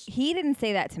focus. He didn't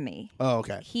say that to me. Oh,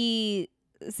 okay. He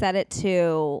said it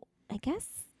to, I guess,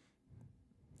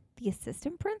 the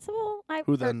assistant principal.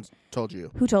 Who then told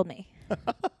you? Who told me?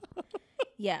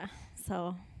 Yeah.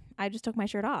 So I just took my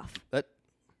shirt off. That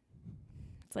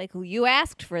It's like, you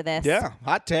asked for this. yeah,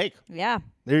 hot take. Yeah.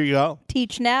 There you go.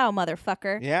 Teach now,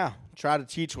 motherfucker. Yeah, try to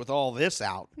teach with all this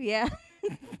out. Yeah.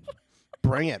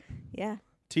 Bring it. Yeah.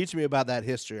 Teach me about that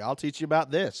history. I'll teach you about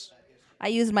this. I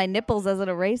used my nipples as an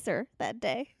eraser that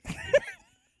day.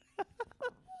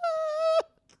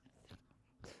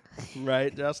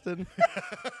 Right, Justin?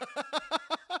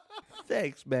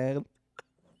 Thanks, man.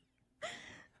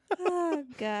 Oh,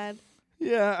 God.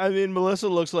 Yeah, I mean, Melissa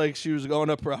looks like she was going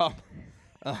to prom.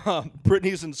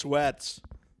 Brittany's in sweats.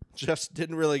 Just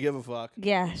didn't really give a fuck.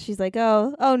 Yeah. She's like,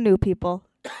 oh, new people.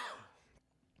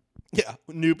 Yeah,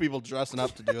 new people dressing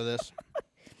up to do this.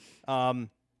 And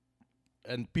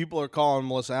people are calling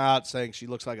Melissa out, saying she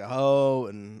looks like a hoe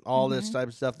and all this type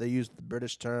of stuff. They use the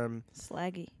British term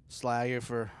Slaggy. slagger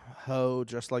for hoe,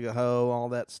 just like a hoe, all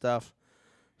that stuff.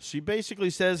 She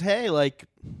basically says, hey, like,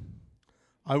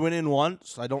 I went in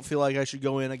once. I don't feel like I should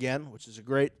go in again, which is a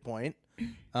great point.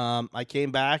 I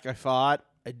came back. I fought.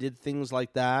 I did things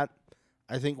like that.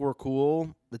 I think we're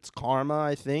cool. It's karma,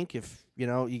 I think, if,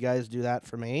 you guys do that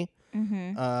for me.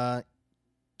 Mm-hmm.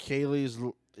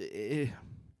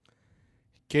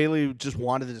 Kaylee just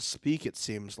wanted to speak, it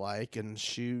seems like, and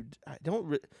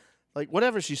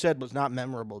whatever she said was not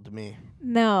memorable to me.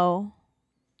 No.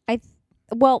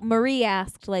 Well, Marie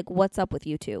asked, like, what's up with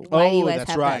you two? Why do you guys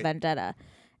that's have right. that vendetta?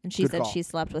 And she Good said call. she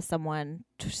slept with someone,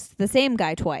 the same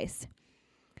guy twice.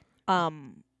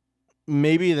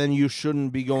 Maybe then you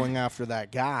shouldn't be going after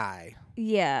that guy.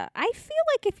 Yeah. I feel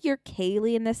like if you're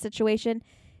Kaylee in this situation,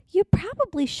 you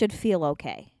probably should feel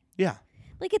okay. Yeah,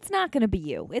 Like, it's not going to be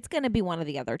you. It's going to be one of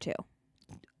the other two.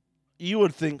 you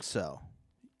would think so.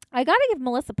 I got to give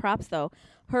Melissa props, though.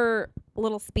 Her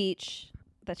little speech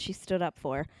that she stood up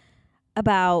for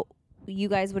about you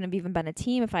guys wouldn't have even been a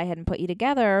team if I hadn't put you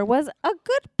together was a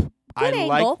good I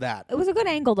angle. like that. It was a good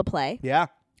angle to play. Yeah.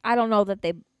 I don't know that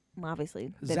they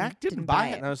obviously Zach didn't buy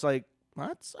it. And I was like,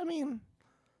 it's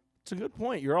a good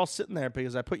point. You're all sitting there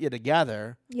because I put you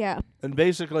together. Yeah. And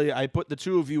basically, I put the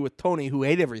two of you with Tony, who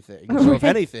ate everything. So if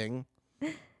anything,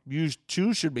 you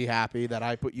two should be happy that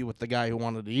I put you with the guy who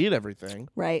wanted to eat everything.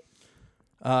 Right.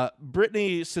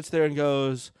 Brittany sits there and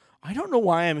goes, I don't know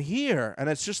why I'm here. And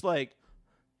it's just like,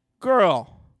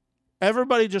 girl,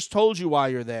 everybody just told you why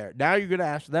you're there. Now you're going to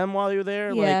ask them while you're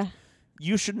there? Yeah. Like,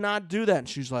 you should not do that. And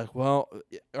she's like, well,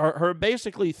 her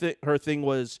basically her thing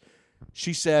was,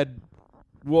 she said,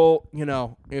 well,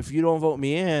 if you don't vote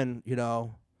me in,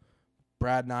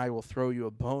 Brad and I will throw you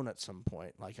a bone at some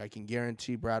point. Like, I can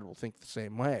guarantee Brad will think the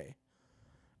same way.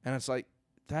 And it's like,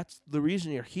 that's the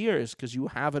reason you're here is because you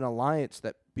have an alliance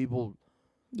that people,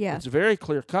 it's very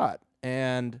clear cut.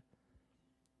 And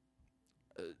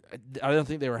I don't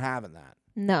think they were having that.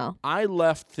 No. I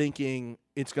left thinking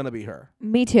it's going to be her.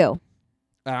 Me too.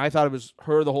 And I thought it was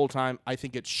her the whole time. I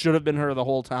think it should have been her the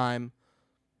whole time.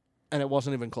 And it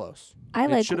wasn't even close.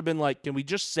 It should have been like, can we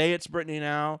just say it's Brittany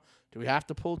now? Do we have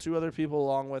to pull two other people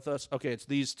along with us? Okay, it's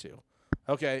these two.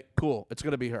 Okay, cool. It's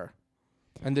going to be her.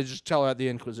 And they just tell her at the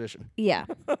Inquisition. Yeah.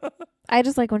 I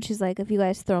just like when she's like, if you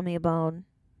guys throw me a bone.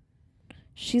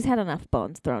 She's had enough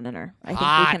bones thrown in her. I think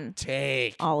we can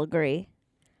take. all agree.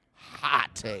 Hot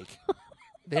take.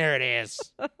 There it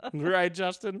is. Right,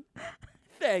 Justin?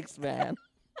 Thanks, man.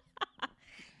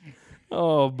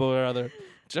 Oh, brother.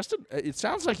 Justin, it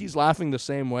sounds like he's laughing the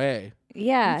same way.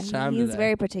 Yeah, he's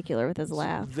very particular with his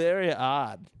laugh. Very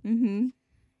odd. Mm-hmm.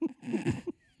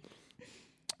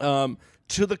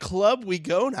 To the club we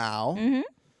go now. Mm-hmm.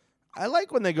 I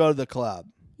like when they go to the club.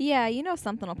 Yeah,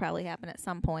 something will probably happen at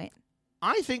some point.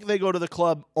 I think they go to the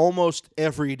club almost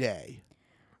every day.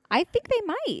 I think they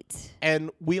might.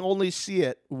 And we only see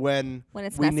it when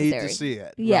it's we necessary. need to see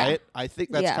it. Yeah. Right? I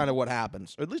think that's kind of what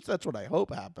happens. Or at least that's what I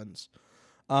hope happens.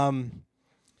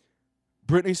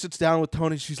 Brittany sits down with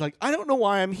Tony. She's like, I don't know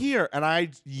why I'm here. And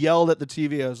I yelled at the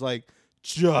TV. I was like,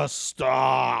 just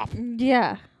stop.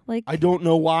 Yeah. Like, I don't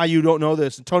know why you don't know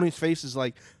this. And Tony's face is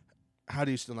like, how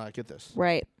do you still not get this?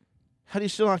 Right. How do you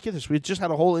still not get this? We just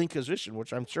had a whole Inquisition,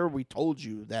 which I'm sure we told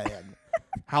you then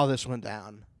how this went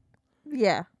down.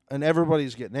 Yeah. And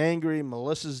everybody's getting angry.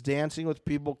 Melissa's dancing with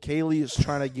people. Kaylee is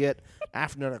trying to get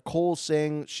after Nicole,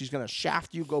 saying she's going to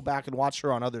shaft you. Go back and watch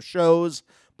her on other shows.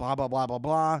 Blah, blah, blah, blah,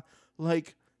 blah.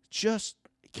 Like, just,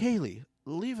 Kaylee,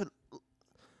 leave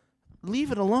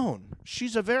it alone.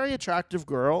 She's a very attractive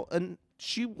girl, and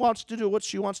she wants to do what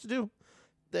she wants to do.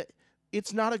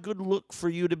 It's not a good look for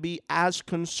you to be as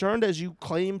concerned as you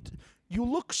claimed. You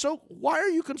look so... Why are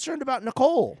you concerned about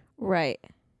Nicole? Right.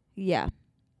 Yeah.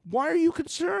 Why are you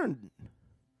concerned?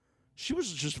 She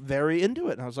was just very into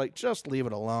it. And I was like, just leave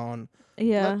it alone.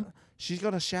 Yeah. She's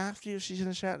going to shaft you. She's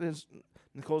going to shaft you.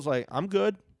 Nicole's like, I'm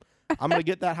good. I'm going to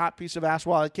get that hot piece of ass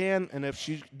while I can. And if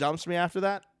she dumps me after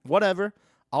that, whatever.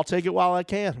 I'll take it while I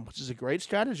can, which is a great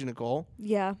strategy, Nicole.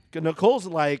 Yeah. Nicole's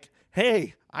like,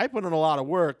 hey, I put in a lot of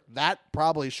work. That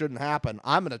probably shouldn't happen.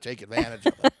 I'm going to take advantage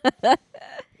of it.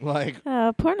 Like,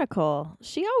 poor Nicole.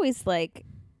 She always,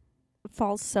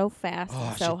 falls so fast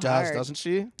and so hard. She does, doesn't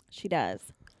she? She does.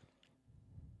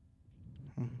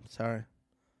 Sorry.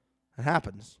 It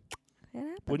happens. It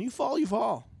happens. When you fall, you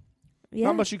fall. Yeah.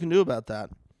 Not much you can do about that.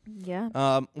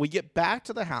 Yeah. We get back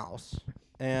to the house,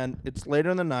 and it's later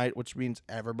in the night, which means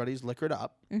everybody's liquored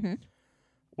up. Mm-hmm.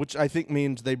 Which I think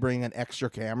means they bring in extra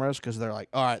cameras because they're like,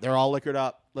 all right, they're all liquored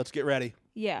up. Let's get ready.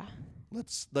 Yeah.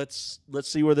 Let's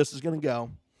see where this is going to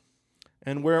go.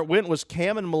 And where it went was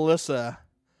Cam and Melissa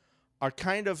are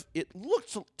kind of, it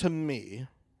looked to me,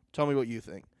 tell me what you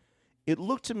think. It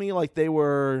looked to me like they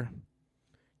were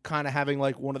kind of having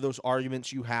like one of those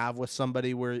arguments you have with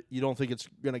somebody where you don't think it's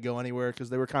going to go anywhere because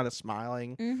they were kind of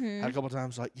smiling. Mm-hmm. A couple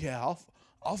times like, yeah,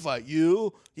 I'll fight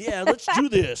you. Yeah, let's do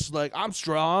this. Like, I'm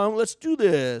strong. Let's do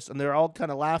this. And they're all kind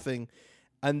of laughing.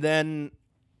 And then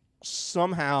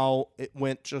somehow it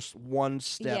went just one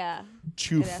step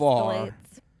too far.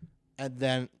 Escalates. And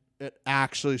then it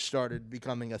actually started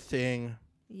becoming a thing.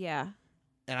 Yeah.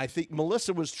 And I think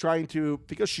Melissa was trying to,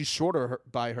 because she's shorter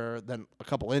by her than a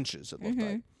couple inches, it looked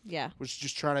like. Yeah. Was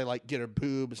just trying to, like, get her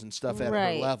boobs and stuff at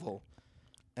her level.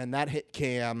 And that hit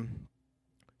Cam.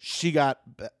 She got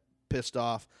pissed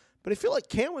off. But I feel like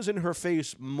Cam was in her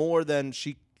face more than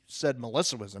she said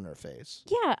Melissa was in her face.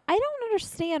 Yeah, I don't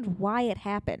understand why it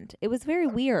happened. It was very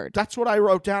weird. That's what I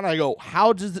wrote down. I go,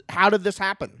 how did this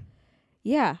happen?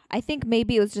 Yeah, I think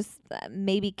maybe it was just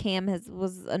maybe Cam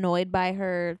was annoyed by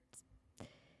her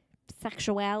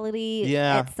sexuality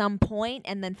Yeah. at some point,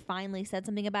 and then finally said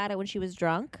something about it when she was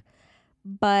drunk.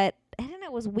 But I don't know,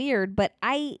 it was weird. But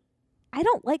I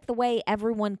don't like the way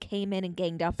everyone came in and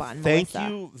ganged up on Thank Melissa.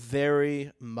 you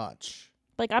very much.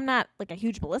 Like, I'm not like a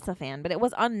huge Melissa fan, but it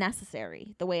was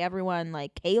unnecessary. The way everyone,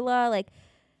 like Kayla, like,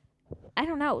 I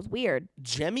don't know, it was weird.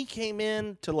 Jemmy came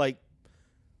in to like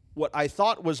what I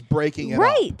thought was breaking it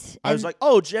Right. up. I was like,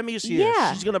 oh, Jemmy's here.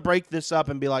 Yeah. She's going to break this up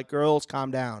and be like, girls,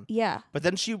 calm down. Yeah. But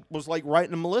then she was like right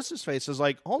in Melissa's face. I was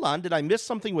like, hold on, did I miss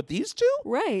something with these two?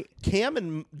 Right. Cam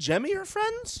and Jemmy are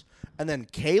friends? And then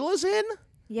Kayla's in?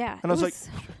 Yeah. And I was like,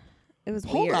 it was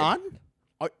hold weird. on.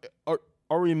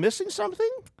 Are we missing something?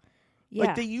 Yeah.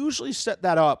 Like, they usually set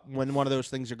that up when one of those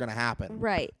things are going to happen.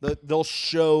 Right. They'll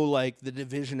show, like, the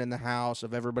division in the house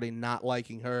of everybody not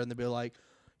liking her, and they'll be like,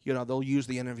 you know, they'll use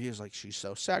the interviews like, she's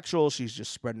so sexual, she's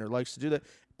just spreading her legs to do that.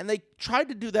 And they tried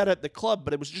to do that at the club,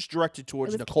 but it was just directed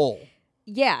towards Nicole.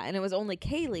 Yeah, and it was only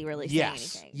Kaylee really saying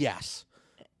anything. Yes.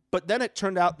 But then it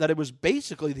turned out that it was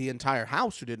basically the entire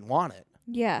house who didn't want it,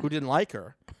 Yeah. who didn't like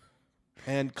her.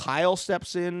 And Kyle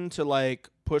steps in to, like,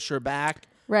 push her back.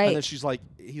 Right. And then he's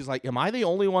like, am I the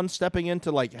only one stepping in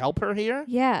to, like, help her here?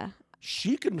 Yeah.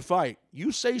 She can fight.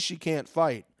 You say she can't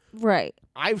fight. Right.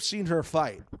 I've seen her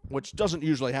fight, which doesn't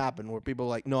usually happen, where people are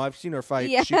like, no, I've seen her fight.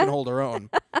 Yeah. She can hold her own.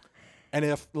 And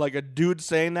if, like, a dude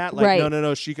saying that, like, Right.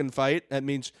 no, she can fight, that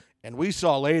means, and we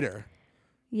saw later,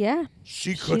 Yeah.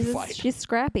 she could fight. She's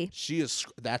scrappy. She is.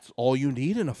 That's all you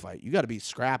need in a fight. You got to be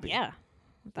scrappy. Yeah.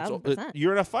 That's all- 1,000%.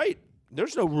 You're in a fight.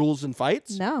 There's no rules in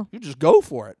fights. No. You just go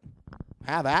for it.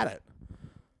 Have at it.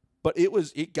 But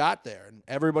it got there, and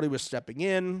everybody was stepping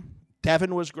in.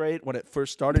 Devin was great when it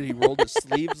first started. He rolled his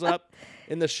sleeves up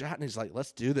in the shot, and he's like,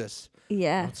 "Let's do this.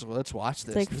 Yeah. Let's watch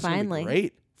this. like, This is gonna be finally.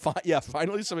 great.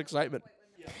 Finally some excitement."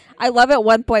 I love at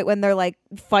one point when they're like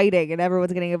fighting and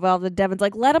everyone's getting involved, and Devin's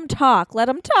like, "Let him talk. Let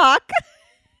him talk."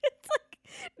 It's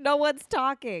like no one's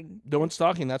talking. No one's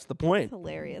talking. That's the point.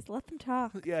 Hilarious. Let them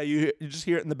talk. Yeah, you just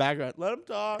hear it in the background. Let them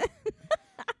talk.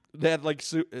 They had like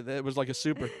it was like a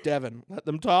super Devin. Let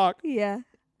them talk. Yeah.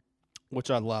 Which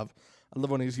I love. I love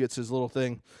when he gets his little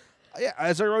thing. Yeah,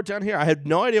 as I wrote down here, I had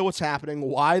no idea what's happening,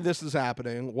 why this is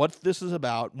happening, what this is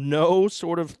about. No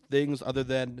sort of things other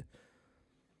than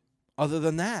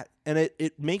that. And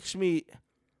it makes me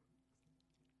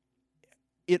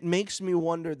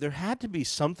wonder, there had to be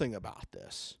something about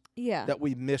this Yeah. that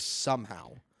we missed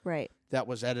somehow. Right. That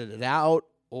was edited out,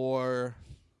 or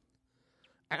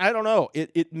I don't know.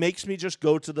 It makes me just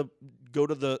go to the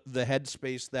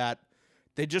headspace that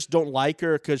they just don't like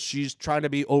her because she's trying to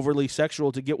be overly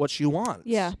sexual to get what she wants.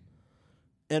 Yeah.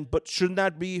 But shouldn't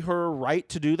that be her right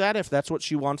to do that if that's what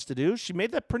she wants to do? She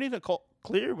made that pretty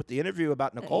clear with the interview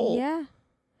about Nicole. Yeah.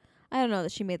 I don't know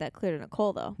that she made that clear to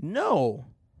Nicole though. No.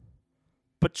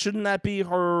 But shouldn't that be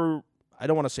her? I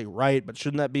don't want to say right, but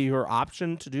shouldn't that be her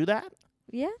option to do that?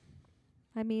 Yeah.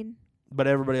 I mean, But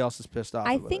everybody else is pissed off.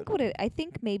 I about think it. I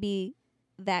think maybe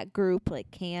that group, like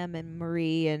Cam and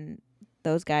Marie and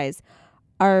those guys,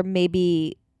 are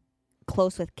maybe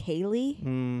close with Kaylee,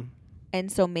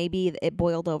 and so maybe it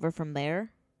boiled over from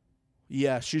there.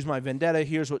 Yeah, she's my vendetta.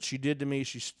 Here's what she did to me.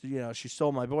 She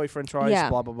stole my boyfriend twice. Yeah.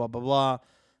 Blah blah blah blah blah.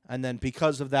 And then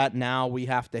because of that, now we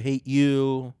have to hate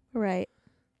you. Right.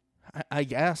 I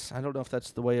guess I don't know if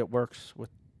that's the way it works with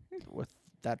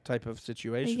that type of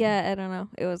situation. Yeah, I don't know.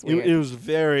 It was weird. It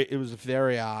was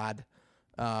very odd.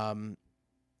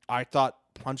 I thought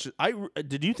Punch.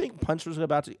 Did you think Punch was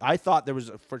about to? I thought there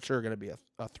was for sure going to be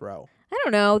a throw. I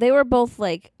don't know. They were both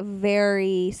like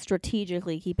very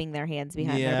strategically keeping their hands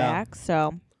behind their Yeah. backs,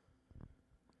 so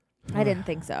I didn't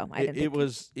think so. It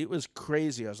was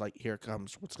crazy. I was like, here it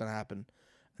comes. What's going to happen?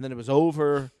 And then it was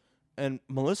over. And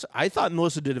I thought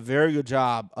Melissa did a very good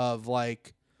job of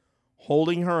like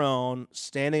holding her own,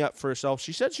 standing up for herself.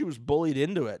 She said she was bullied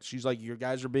into it. She's like, your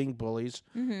guys are being bullies,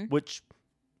 which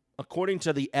according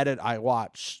to the edit I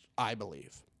watched, I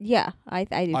believe. Yeah, I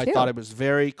do too. I thought it was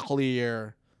very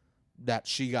clear that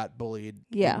she got bullied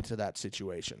Yeah. into that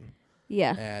situation.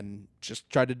 Yeah. And just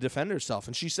tried to defend herself.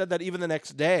 And she said that even the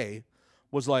next day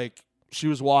was like, she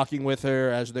was walking with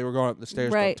her as they were going up the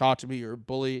stairs. Right. Don't talk to me. You're a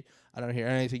bully. I don't hear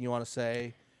anything you want to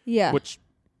say. Yeah. Which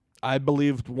I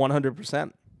believed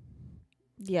 100%.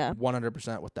 Yeah.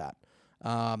 100% with that.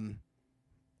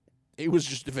 It was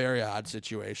just a very odd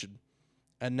situation.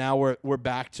 And now we're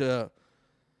back to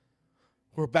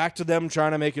them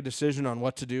trying to make a decision on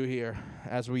what to do here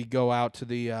as we go out to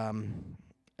the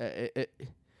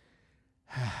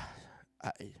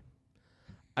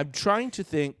I'm trying to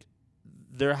think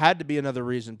there had to be another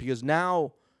reason because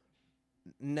now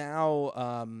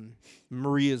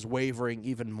Marie is wavering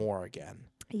even more again.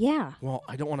 Yeah. Well,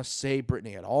 I don't want to say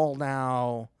Brittany at all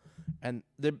now. And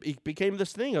it became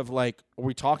this thing of like, are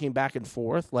we talking back and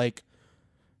forth? Like,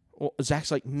 well,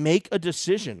 Zach's like, make a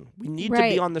decision. We need to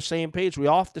be on the same page. We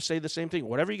all have to say the same thing.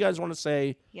 Whatever you guys want to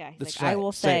say. Yeah, he's like, I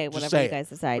will say whatever you guys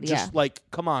decide. Just like,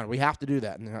 come on, we have to do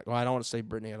that. And they're like, well, I don't want to say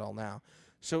Brittany at all now.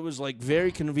 So it was like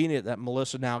very convenient that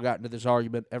Melissa now got into this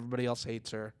argument. Everybody else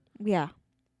hates her. Yeah.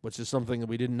 Which is something that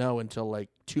we didn't know until like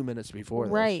 2 minutes before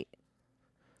this. Right.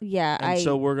 Yeah. And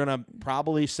so we're going to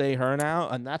probably say her now.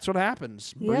 And that's what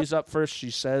happens. Yep. Marie's up first.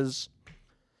 She says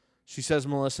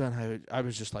Melissa. And I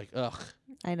was just like, ugh.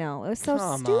 I know. It was so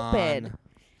Come stupid. on.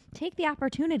 Take the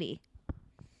opportunity.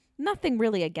 Nothing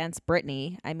really against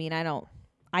Brittany. I mean,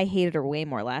 I hated her way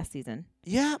more last season.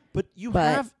 Yeah, but you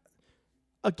have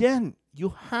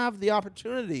the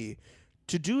opportunity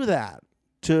to do that,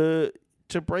 to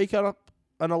break up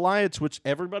an alliance, which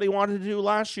everybody wanted to do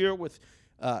last year with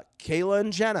Kayla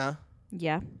and Jenna.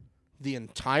 Yeah. The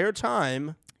entire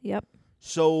time. Yep.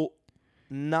 So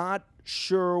not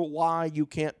sure why you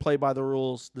can't play by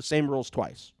the same rules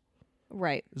twice.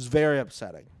 Right. It's very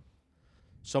upsetting.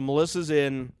 So Melissa's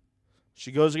in.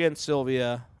 She goes against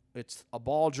Sylvia. It's a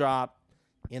ball drop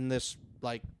in this,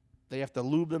 like, they have to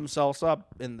lube themselves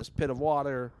up in this pit of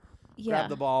water, grab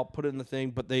the ball, put it in the thing,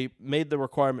 but they made the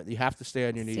requirement that you have to stay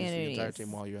on your knees the entire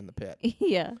time while you're in the pit.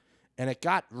 Yeah. And it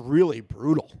got really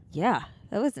brutal. Yeah,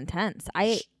 that was intense.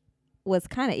 I was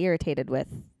kind of irritated with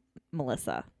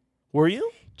Melissa. Were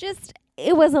you? Just,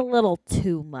 it was a little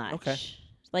too much. Okay.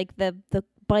 Like the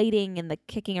biting and the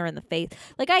kicking her in the face.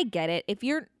 Like, I get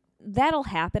it. That'll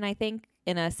happen, I think,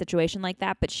 in a situation like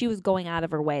that. But she was going out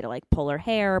of her way to, like, pull her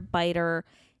hair, bite her,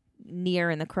 knee her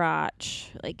in the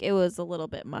crotch. Like, it was a little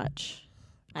bit much.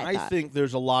 I think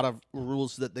there's a lot of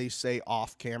rules that they say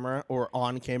off camera or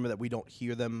on camera that we don't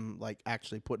hear them, like,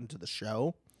 actually put into the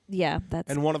show. Yeah,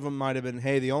 And one of them might have been,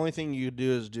 hey, the only thing you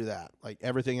do is do that. Like,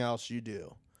 everything else you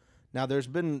do. Now, there's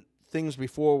been things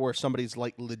before where somebody's,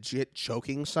 like, legit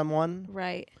choking someone.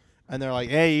 Right. And they're like,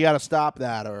 hey, you got to stop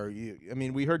that. Or,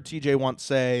 we heard TJ once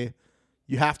say,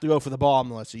 you have to go for the ball,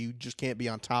 Melissa. You just can't be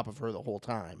on top of her the whole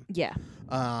time. Yeah.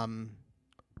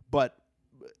 But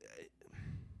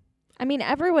I mean,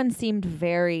 everyone seemed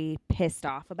very pissed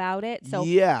off about it. So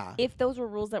yeah. If those were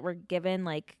rules that were given,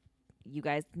 like, you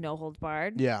guys no holds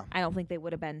barred, yeah. I don't think they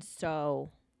would have been so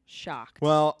shocked.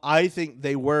 Well, I think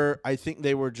they were like,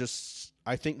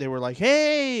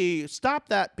 hey, stop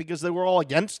that, because they were all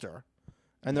against her.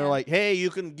 And they're like, hey, you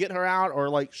can get her out, or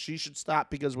like she should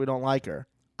stop because we don't like her.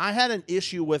 I had an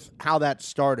issue with how that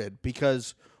started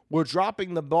because we're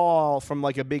dropping the ball from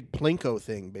like a big Plinko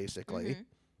thing, basically. Mm-hmm.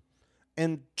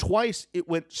 And twice it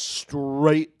went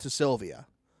straight to Sylvia,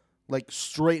 like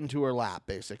straight into her lap,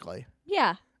 basically.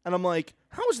 Yeah. And I'm like,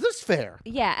 how is this fair?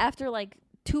 Yeah, after like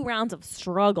 2 rounds of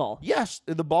struggle. Yes,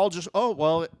 the ball just,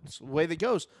 it's the way that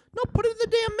goes. No, put it in the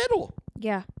damn middle.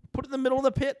 Yeah. Put it in the middle of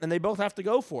the pit, and they both have to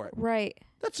go for it. Right.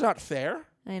 That's not fair.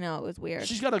 I know, it was weird.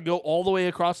 She's got to go all the way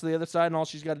across to the other side, and all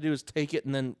she's got to do is take it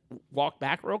and then walk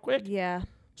back real quick. Yeah.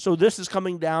 So this is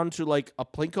coming down to like a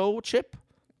Plinko chip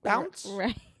bounce?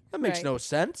 Right. That makes no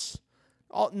sense.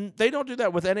 They don't do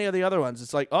that with any of the other ones.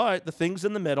 It's like, all right, the thing's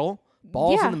in the middle,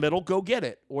 ball's in the middle, go get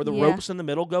it. Or the rope's in the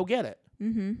middle, go get it.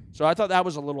 Mm-hmm. So I thought that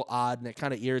was a little odd, and it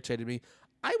kind of irritated me.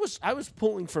 I was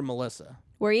pulling for Melissa.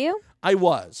 Were you? I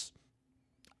was.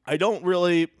 I don't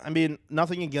really,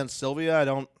 nothing against Sylvia. I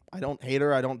don't hate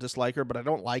her. I don't dislike her, but I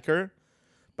don't like her.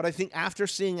 But I think after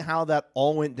seeing how that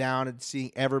all went down and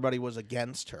seeing everybody was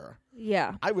against her,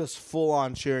 yeah, I was full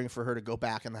on cheering for her to go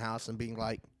back in the house and being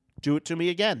like, do it to me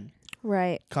again.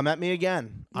 Right. Come at me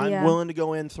again. I'm willing to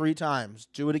go in 3 times.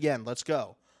 Do it again. Let's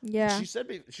go. Yeah.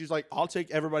 She's like, I'll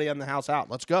take everybody in the house out.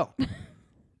 Let's go.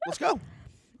 Let's go.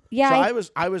 Yeah. So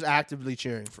I was actively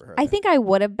cheering for her. I think I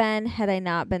would have been had I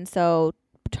not been so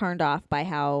turned off by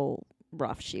how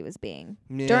rough she was being.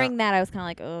 Yeah. During that, I was kind of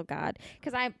like, oh God,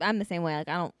 because I'm the same way. Like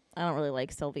I don't really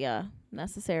like Sylvia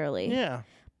necessarily. Yeah.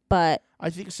 But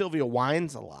I think Sylvia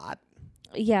whines a lot.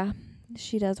 Yeah,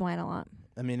 she does whine a lot.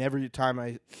 Every time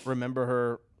I remember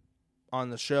her on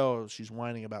the show, she's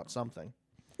whining about something.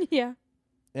 Yeah.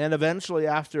 And eventually,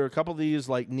 after a couple of these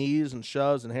like knees and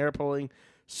shoves and hair pulling,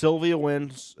 Sylvia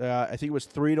wins. I think it was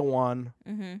 3-1.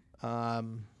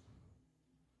 Mm-hmm.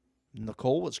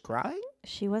 Nicole was crying.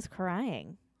 She was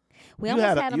crying. You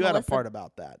had a part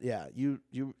about that. Yeah, you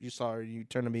saw her. You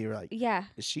turned to me. You were like, "Yeah,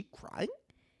 is she crying?"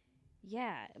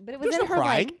 Yeah, but it was in her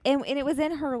like, and it was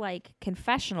in her like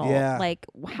confessional. Yeah. Like,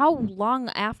 how long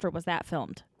after was that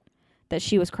filmed that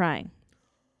she was crying?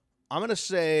 I'm going to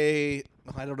say,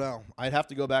 I don't know. I'd have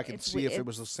to go back and see if it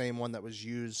was the it's- same one that was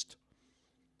used.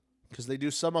 Because they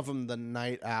do some of them the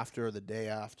night after or the day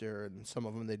after, and some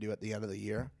of them they do at the end of the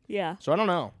year. Yeah. So I don't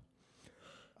know.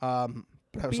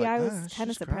 But I was like, I "Ah, was she's kind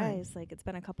of crying." surprised. Like, it's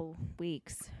been a couple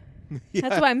weeks. Yeah.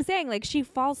 That's what I'm saying. Like, she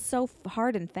falls so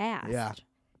hard and fast. Yeah.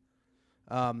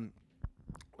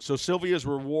 So Sylvia's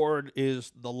reward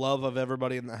is the love of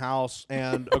everybody in the house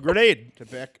and a grenade to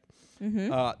pick.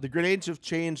 The grenades have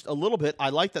changed a little bit. I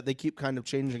like that they keep kind of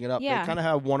changing it up. Yeah. They kind of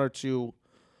have one or two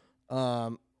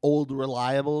old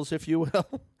reliables, if you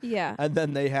will. Yeah. And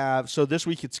then they have, so this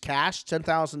week it's cash,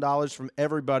 $10,000 from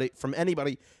everybody, from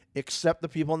anybody except the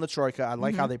people in the Troika. I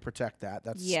like how they protect that.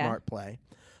 That's a smart play.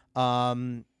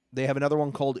 They have another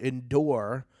one called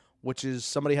Endure, which is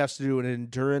somebody has to do an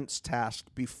endurance task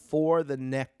before the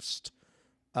next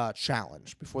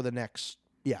challenge, before the next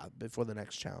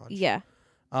challenge. Yeah.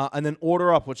 And then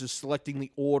Order Up, which is selecting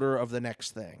the order of the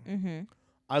next thing.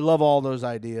 I love all those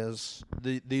ideas.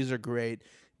 These are great.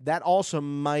 That also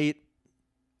might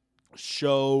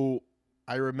show,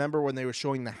 I remember when they were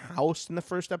showing the house in the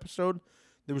first episode,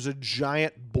 there was a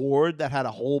giant board that had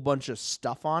a whole bunch of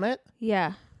stuff on it.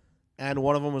 Yeah. And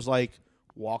one of them was like,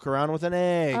 walk around with an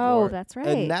egg. Oh, that's right.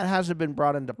 And that hasn't been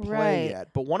brought into play Right. yet.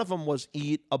 But one of them was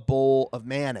eat a bowl of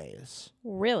mayonnaise,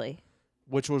 Really?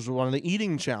 which was one of the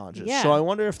eating challenges. Yeah. So I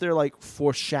wonder if they're like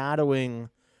foreshadowing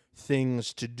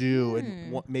things to do,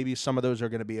 and maybe some of those are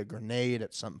going to be a grenade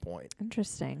at some point.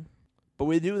 Interesting. But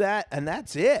we do that, and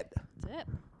that's it. That's it.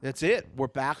 That's it. We're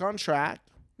back on track.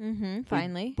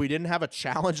 Finally. We didn't have a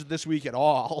challenge this week at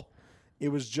all. It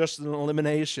was just an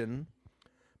elimination.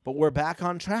 But we're back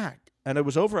on track. And it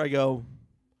was over. I go,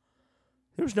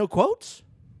 there was no quotes?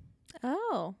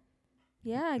 Oh.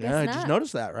 Yeah, I guess Yeah, I not. just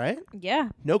noticed that, right? Yeah.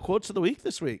 No quotes of the week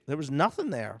this week. There was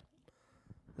nothing there.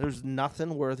 There's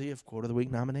nothing worthy of quote of the week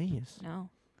nominees. No.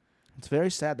 It's very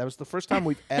sad. That was the first time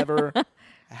we've ever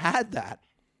had that,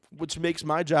 which makes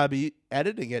my job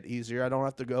editing it easier. I don't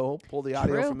have to go pull the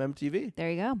audio True. from MTV. There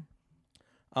you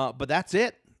go. But that's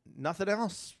it. Nothing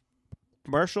else.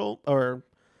 Commercial or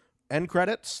end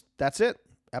credits. That's it.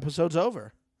 Episode's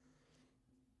over.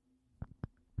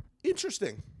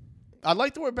 Interesting. I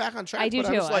like that we're back on track. I do but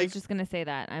too. I was I like, was just gonna say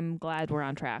that. I'm glad we're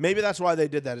on track. maybe that's why they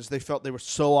did that. Is they felt they were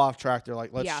so off track. They're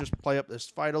like, let's Yeah. just play up this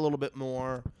fight a little bit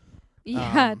more.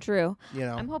 Yeah, true. You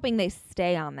know, I'm hoping they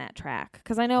stay on that track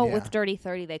because I know Yeah. with Dirty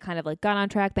 30 they kind of like got on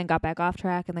track, then got back off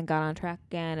track, and then got on track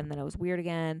again, and then it was weird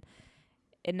again.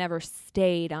 It never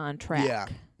stayed on track. Yeah,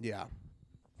 yeah.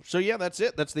 So yeah, that's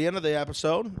it. That's the end of the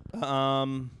episode.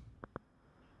 Yeah,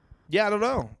 I don't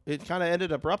know. It kind of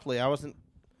ended abruptly. I wasn't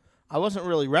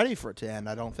really ready for it to end.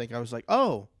 I don't think. I was like,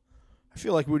 oh, I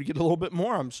feel like we'd get a little bit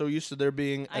more. I'm so used to there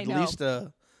being I at know.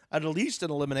 least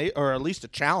an eliminate or at least a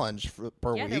challenge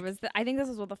per Yeah, week. there was. I think this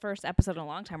was the first episode in a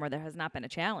long time where there has not been a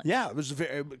challenge. Yeah,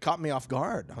 it caught me off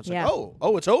guard. I was Yeah. like,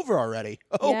 oh, it's over already.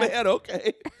 Oh, Yeah. man,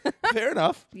 okay. Fair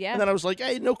enough. Yeah. And then I was like,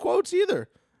 hey, no quotes either.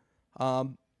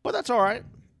 But that's all right.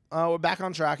 We're back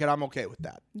on track, and I'm okay with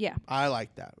that. Yeah. I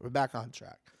like that. We're back on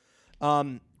track.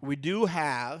 We do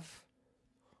have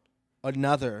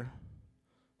another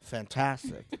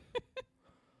fantastic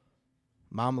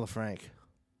Mom LaFranc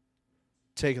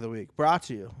Take of the Week, brought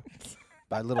to you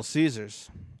by Little Caesars.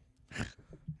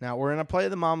 Now, we're going to play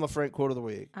the Mom LaFranc Quote of the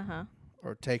Week,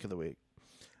 or Take of the Week,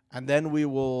 and then we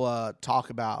will talk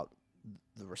about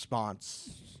the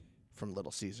response from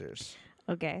Little Caesars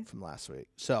Okay. from last week.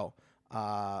 So,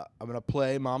 I'm going to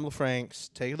play Mom LaFranc's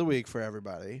Take of the Week for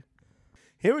everybody.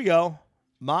 Here we go.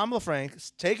 Mom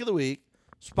LaFranc's Take of the Week,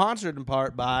 sponsored in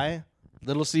part by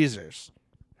Little Caesars.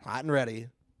 Hot and ready.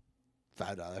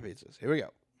 $5 pizzas. Here we go.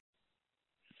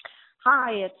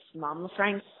 Hi, it's Mom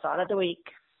LaFranc's Thought of the Week.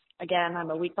 Again, I'm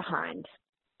a week behind.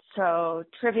 So,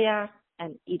 trivia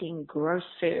and eating gross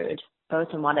food, both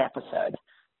in one episode.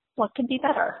 What could be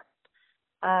better?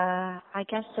 I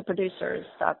guess the producers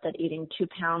thought that eating 2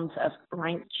 pounds of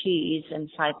rank cheese in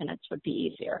 5 minutes would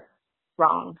be easier.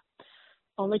 Wrong.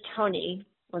 Only Tony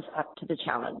was up to the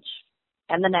challenge.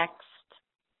 And the next.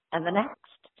 And the next.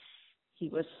 He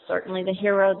was certainly the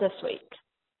hero this week.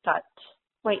 But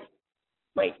wait.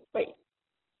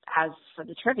 As for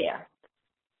the trivia,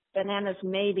 Bananas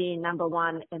may be number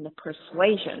one in the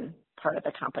persuasion part of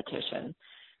the competition,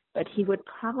 but he would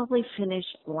probably finish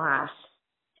last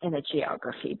in a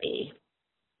geography bee.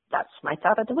 That's my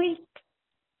thought of the week.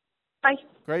 Bye.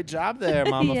 Great job there,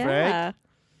 Mom LaFranc. Yeah.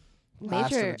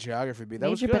 Last of Major, the geography bee. That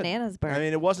was major good. bananas burn. I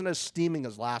mean, it wasn't as steaming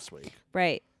as last week.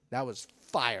 Right. That was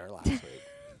fire last week.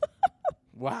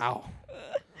 Wow.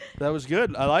 That was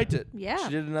good. I liked it. Yeah. She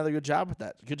did another good job with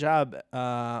that. Good job,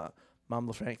 Mom Mom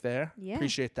LaFranc there. Yeah.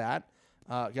 Appreciate that.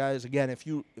 Guys, again, if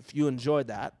you enjoyed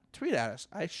that, tweet at us.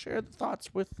 I share the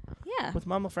thoughts with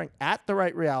Mom LaFranc at The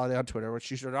Right Reality on Twitter,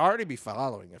 which you should already be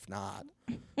following, if not.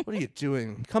 What are you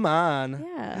doing? Come on.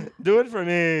 Yeah. Do it for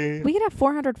me. We could have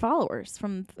 400 followers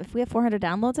if we have 400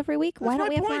 downloads every week. That's why don't my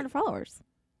we have point. 400 followers?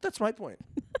 That's my point.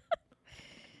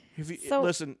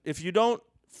 Listen, if you don't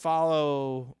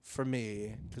follow for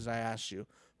me, because I asked you,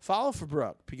 follow for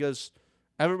Brooke, because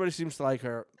everybody seems to like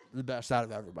her the best out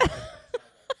of everybody.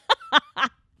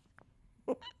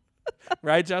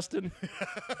 Right, Justin?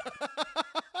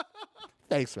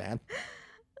 Thanks, man.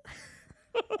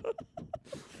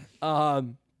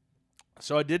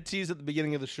 So I did tease at the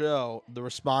beginning of the show the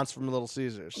response from Little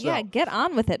Caesars. So Yeah, get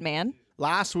on with it, man.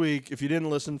 last week, if you didn't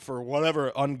listen for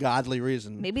whatever ungodly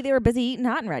reason, Maybe they were busy eating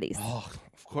Hot and Ready's. oh,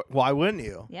 of course, why wouldn't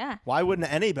you? Yeah. Why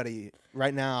wouldn't anybody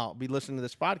right now be listening to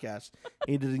this podcast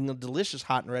eating a delicious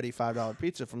hot and ready $5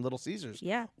 pizza from Little Caesars?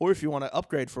 Yeah. Or if you want to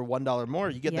upgrade for $1 more,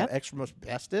 you get Yep. that extra most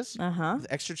bestest, Uh-huh. with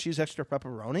extra cheese, extra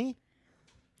pepperoni.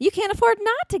 You can't afford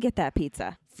not to get that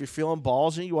pizza. If you're feeling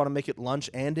ballsy, you want to make it lunch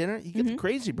and dinner, you get the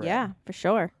crazy bread. Yeah, for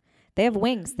sure. They have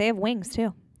wings. They have wings,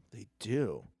 too. They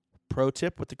do. Pro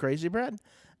tip with the crazy bread,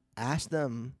 ask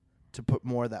them to put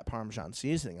more of that Parmesan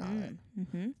seasoning on it.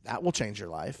 Mm-hmm. That will change your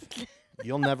life.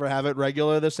 You'll never have it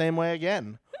regular the same way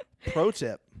again. Pro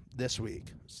tip this week.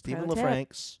 Stephen Pro tip.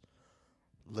 LaFranc's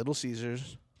Little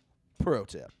Caesars pro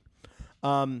tip.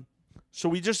 So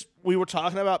we were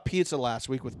talking about pizza last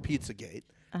week with Pizzagate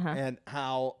and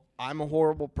how I'm a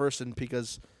horrible person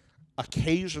because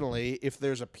occasionally if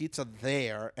there's a pizza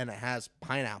there and it has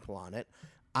pineapple on it,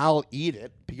 I'll eat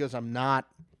it because I'm not,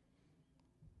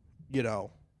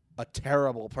 a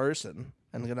terrible person.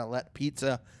 I'm going to let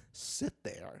pizza sit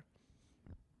there.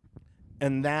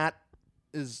 And that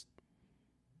is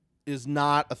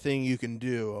not a thing you can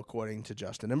do, according to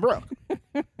Justin and Brooke.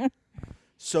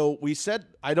 So we said,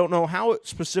 I don't know how it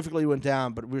specifically went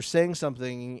down, but we were saying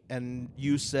something, and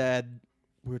you said,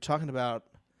 we were talking about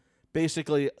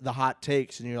basically the hot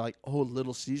takes, and you're like, oh,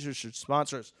 Little Caesars should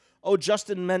sponsor us. Oh,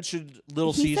 Justin mentioned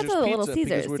Little He said Caesars the Pizza Little because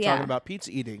Caesars, we were yeah. talking about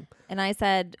pizza eating. And I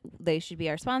said they should be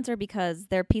our sponsor because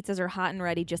their pizzas are hot and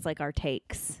ready just like our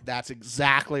takes. That's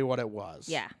exactly what it was.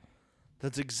 Yeah.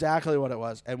 That's exactly what it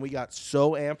was. And we got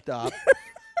so amped up.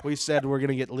 We said we're going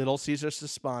to get Little Caesars to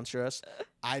sponsor us.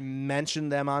 I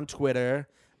mentioned them on Twitter,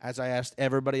 as I asked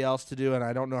everybody else to do, and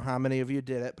I don't know how many of you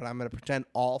did it, but I'm going to pretend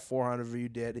all 400 of you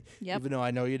did, even though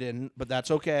I know you didn't. But that's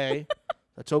okay.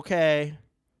 That's okay.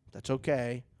 That's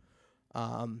okay.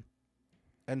 And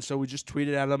so we just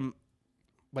tweeted at them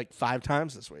like 5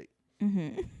 times this week.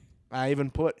 Mm-hmm. I even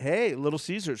put, hey, Little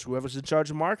Caesars, whoever's in charge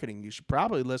of marketing, you should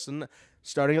probably listen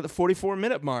starting at the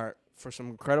 44-minute mark for some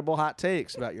incredible hot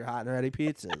takes about your hot and ready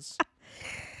pizzas.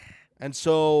 And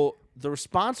so the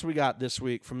response we got this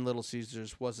week from Little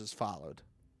Caesars was as followed.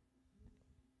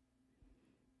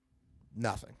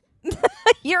 Nothing.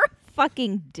 You're a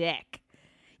fucking dick.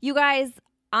 You guys,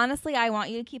 honestly, I want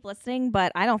you to keep listening,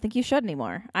 but I don't think you should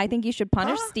anymore. I think you should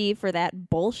punish Steve for that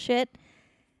bullshit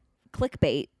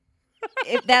clickbait.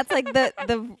 If that's like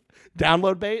the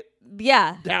Download bait?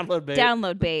 yeah. Download bait.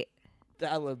 Download bait.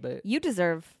 Download bait. You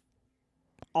deserve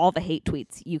all the hate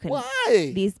tweets you can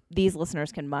Why? these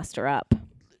listeners can muster up.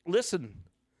 Listen,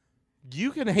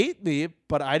 you can hate me,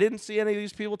 but I didn't see any of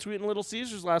these people tweeting Little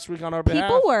Caesars last week on our behalf.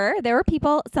 There were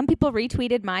people, some people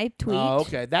retweeted my tweet. Oh,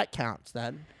 okay. That counts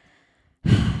then.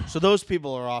 So those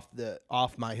people are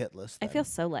off my hit list I then. feel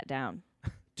so let down.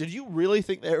 Did you really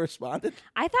think they responded?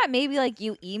 I thought maybe like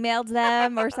you emailed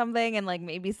them or something and like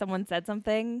maybe someone said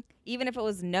something, even if it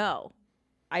was no.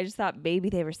 I just thought maybe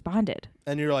they responded.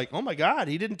 And you're like, oh my God,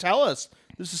 he didn't tell us.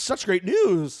 This is such great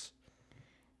news.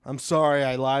 I'm sorry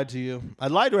I lied to you. I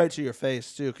lied right to your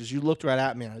face, too, because you looked right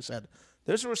at me and I said,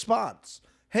 there's a response.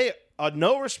 Hey, a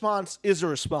no response is a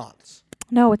response.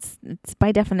 No, it's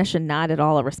by definition not at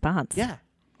all a response. Yeah.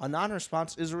 A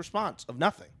non-response is a response of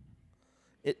nothing.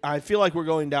 I feel like we're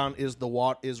going down is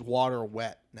water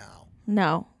wet now.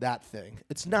 No. That thing.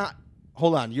 It's not.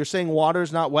 Hold on. You're saying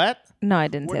water's not wet? No, I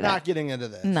didn't We're say not that. getting into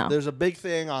this. No. There's a big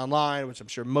thing online, which I'm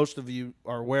sure most of you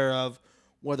are aware of,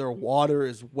 whether water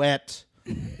is wet.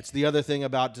 It's the other thing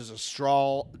about does a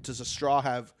straw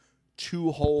have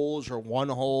 2 holes or 1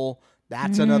 hole?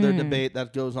 That's another debate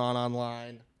that goes on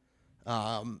online.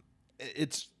 I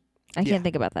can't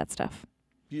think about that stuff.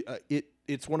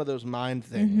 It's one of those mind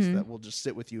things that will just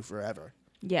sit with you forever.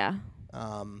 Yeah.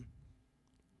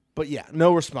 But yeah,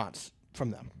 no response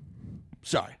from them.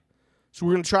 Sorry. So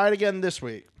we're going to try it again this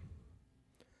week.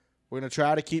 We're going to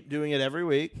try to keep doing it every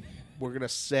week. We're going to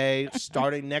say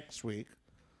starting next week.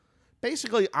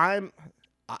 Basically, I'm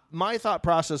my thought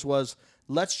process was,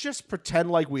 let's just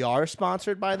pretend like we are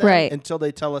sponsored by them Right. until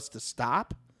they tell us to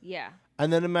stop. Yeah.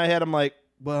 And then in my head, I'm like,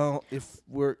 well, if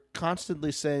we're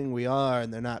constantly saying we are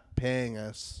and they're not paying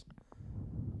us,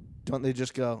 don't they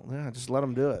just go, yeah, just let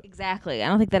them do it? Exactly. I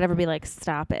don't think they'd ever be like,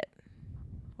 stop it.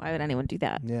 Why would anyone do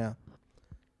that? Yeah.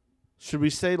 Should we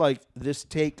say, like, this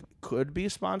take could be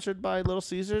sponsored by Little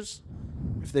Caesars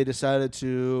if they decided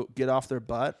to get off their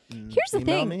butt and Here's the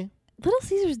email thing. me? Little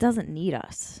Caesars doesn't need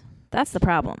us. That's the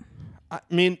problem. I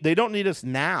mean, they don't need us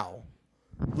now.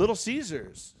 Little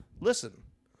Caesars, listen,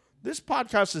 this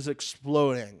podcast is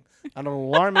exploding at an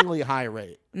alarmingly high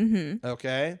rate. Mm-hmm.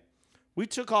 Okay? We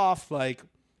took off, like,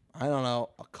 I don't know,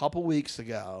 a couple weeks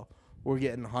ago. We're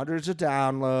getting hundreds of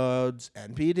downloads,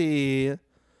 NPD.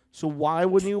 So why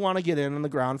wouldn't you want to get in on the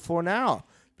ground floor now?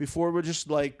 Before we're just,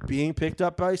 like, being picked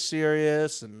up by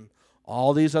Sirius and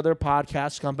all these other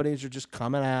podcast companies are just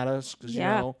coming at us because, you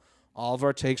know, all of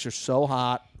our takes are so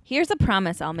hot. Here's a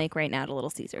promise I'll make right now to Little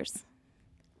Caesars.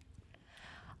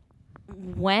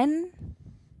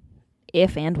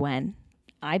 If and when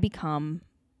I become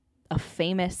a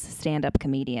famous stand-up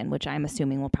comedian, which I'm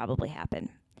assuming will probably happen.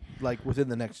 Like within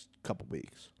the next couple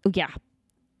weeks. Yeah.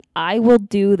 I will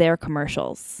do their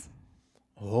commercials.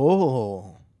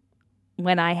 Oh.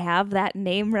 When I have that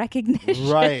name recognition.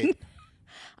 Right.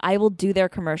 I will do their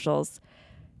commercials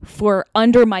for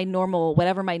under my normal,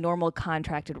 whatever my normal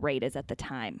contracted rate is at the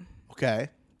time. Okay.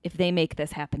 If they make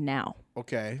this happen now.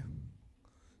 Okay.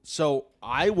 So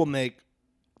I will make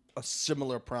a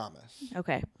similar promise.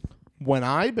 Okay. When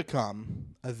I become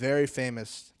a very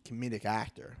famous comedic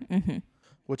actor,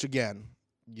 which again,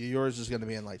 yours is going to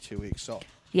be in like 2 weeks. So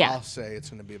Yeah. I'll say it's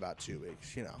going to be about 2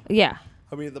 weeks, you know. Yeah.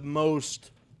 I mean, the most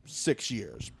 6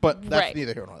 years, but that's Right.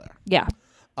 neither here nor there. Yeah.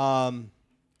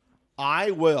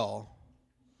 I will,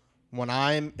 when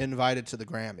I'm invited to the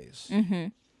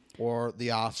Grammys or the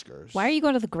Oscars. Why are you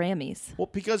going to the Grammys? Well,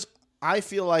 because I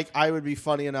feel like I would be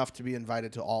funny enough to be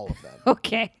invited to all of them,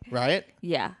 Okay. right?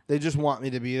 Yeah. They just want me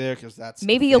to be there because that's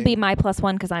Maybe the you'll thing. be my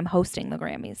 +1 because I'm hosting the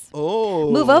Grammys. Oh.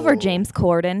 Move over, James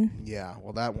Corden. Yeah,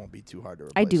 well, that won't be too hard to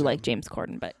replace I do him. like James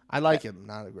Corden, but I like him.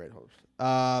 Not a great host.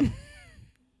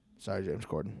 Sorry, James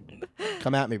Corden.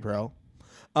 Come at me, bro.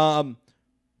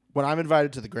 When I'm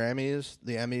invited to the Grammys,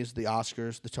 the Emmys, the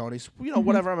Oscars, the Tonys, you know,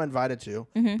 whatever I'm invited to,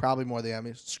 probably more the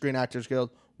Emmys, Screen Actors Guild,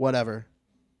 whatever.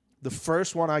 The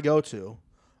first one I go to,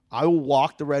 I will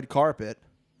walk the red carpet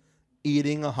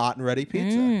eating a hot and ready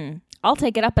pizza. I'll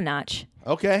take it up a notch.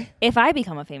 Okay. If I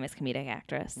become a famous comedic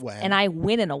actress When? and I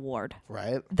win an award,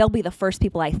 Right. they'll be the first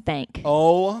people I thank.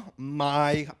 Oh,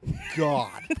 my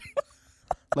God.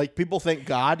 Like, people thank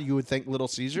God, you would thank Little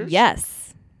Caesars?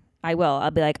 Yes, I will.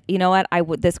 I'll be like, you know what?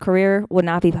 This career would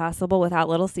not be possible without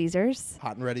Little Caesars,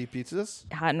 Hot and ready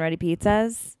pizzas? hot and ready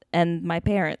pizzas, and my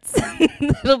parents.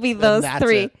 It'll be those that's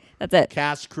three. it. That's it.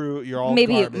 Cast crew, you're all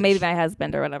Maybe garbage. my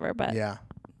husband or whatever, but Yeah.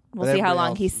 we'll But see how everybody long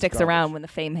else he is sticks garbage. around when the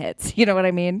fame hits. You know what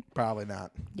I mean? Probably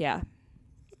not. Yeah.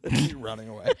 You're running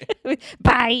away.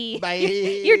 Bye. Bye.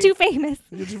 You're too famous.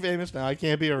 You're too famous now. I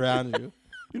can't be around you.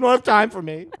 You don't have time for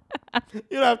me. You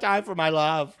don't have time for my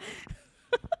love.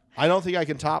 I don't think I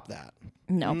can top that.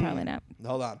 No, probably not.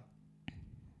 Hold on.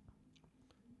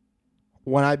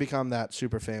 When I become that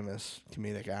super famous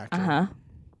comedic actor,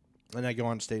 and I go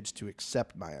on stage to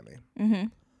accept Miami,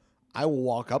 I will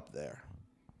walk up there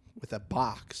with a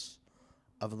box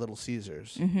of Little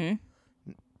Caesars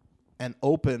and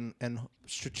open and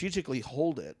strategically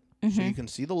hold it so you can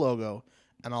see the logo,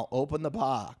 and I'll open the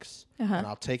box and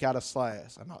I'll take out a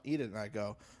slice and I'll eat it, and I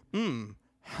go,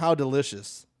 how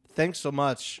delicious. Thanks so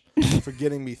much for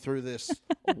getting me through this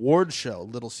award show,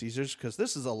 Little Caesars, because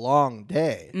this is a long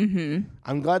day.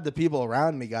 I'm glad the people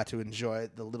around me got to enjoy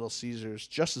the Little Caesars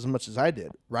just as much as I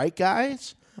did. Right,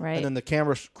 guys? Right. And then the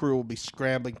camera crew will be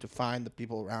scrambling to find the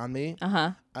people around me.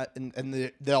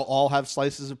 And they'll all have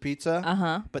slices of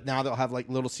pizza. But now they'll have like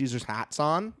Little Caesars hats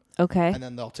on. Okay. And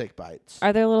then they'll take bites.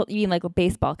 Are there you mean like a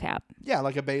baseball cap? Yeah,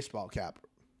 like a baseball cap.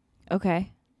 Okay.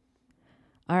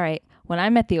 All right. When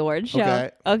I'm at the award show,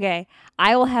 okay,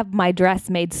 I will have my dress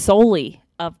made solely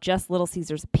of just Little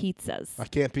Caesars pizzas. I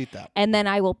can't beat that. And then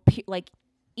I will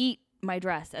eat my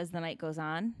dress as the night goes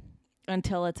on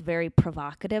until it's very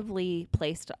provocatively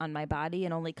placed on my body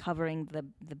and only covering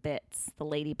the bits, the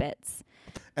lady bits.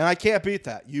 And I can't beat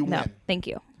that. You No, win. thank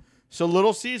you. So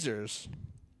Little Caesars,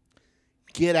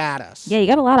 get at us. Yeah, you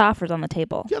got a lot of offers on the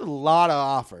table. Get a lot of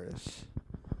offers.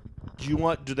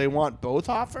 Do they want both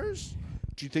offers?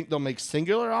 Do you think they'll make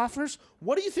singular offers?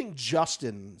 What do you think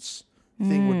Justin's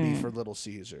thing would be for Little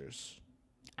Caesars?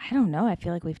 I don't know. I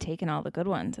feel like we've taken all the good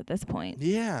ones at this point.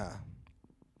 Yeah.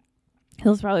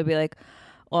 He'll probably be like,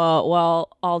 well,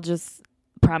 I'll just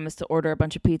promise to order a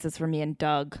bunch of pizzas for me and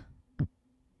Doug,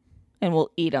 and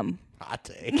we'll eat them. Hot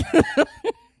take.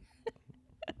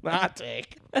 Hot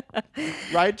take.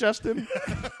 Right, Justin?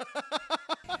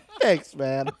 Thanks,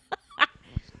 man.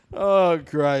 Oh,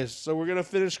 Christ. So we're going to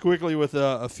finish quickly with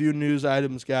a few news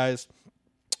items, guys.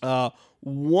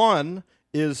 One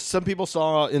is some people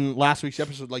saw in last week's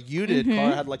episode, like you did,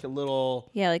 Cara had like a little...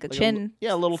 Yeah, like a chin.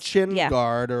 A little chin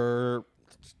guard or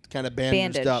kind of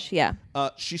bandaged up. Yeah.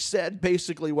 She said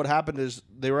basically what happened is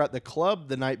they were at the club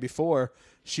the night before.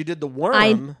 She did the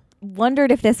worm.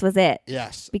 Wondered if this was it.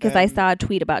 Yes. Because I saw a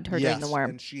tweet about her doing the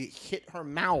worm. And she hit her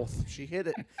mouth. She hit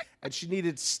it. And she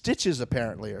needed stitches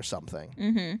apparently or something.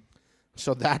 Mm-hmm.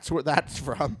 So that's where that's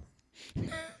from.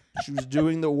 She was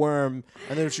doing the worm.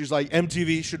 And then she's like,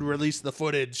 MTV should release the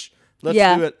footage.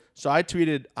 Let's do it. So I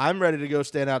tweeted, I'm ready to go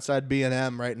stand outside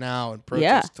B&M right now and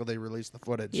protest till they release the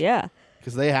footage. Yeah.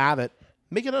 Because they have it.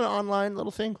 Make it an online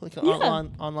little thing, like an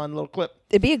online little clip.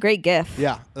 It'd be a great GIF.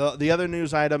 Yeah. The other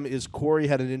news item is Corey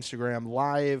had an Instagram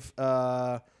live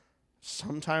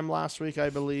sometime last week, I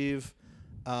believe.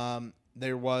 Somebody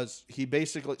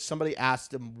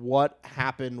asked him what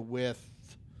happened with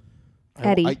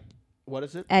Eddie. What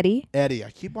is it? Eddie. Eddie.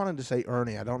 I keep wanting to say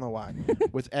Ernie. I don't know why.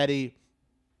 With Eddie,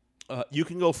 you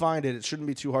can go find it. It shouldn't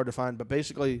be too hard to find. But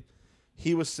basically,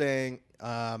 he was saying...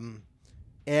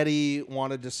 Eddie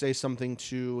wanted to say something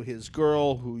to his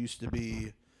girl who used to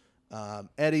be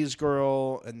Eddie's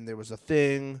girl, and there was a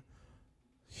thing.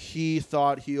 He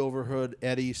thought he overheard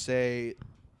Eddie say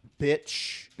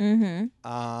bitch.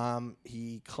 Mm-hmm.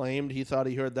 He claimed he thought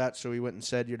he heard that, so he went and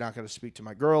said, you're not going to speak to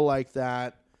my girl like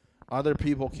that. Other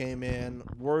people came in.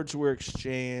 Words were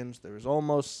exchanged. There was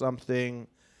almost something.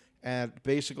 And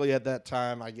basically at that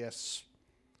time, I guess,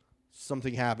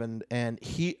 something happened, and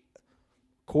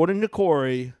according to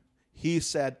Corey, he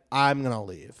said, I'm going to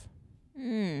leave.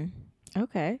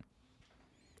 Okay.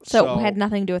 So it had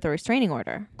nothing to do with the restraining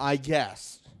order. I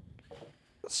guess.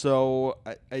 So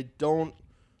I don't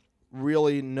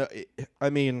really know. I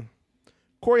mean,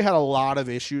 Corey had a lot of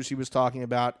issues he was talking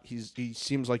about. He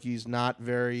seems like he's not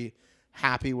very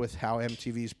happy with how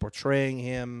MTV's portraying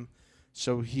him.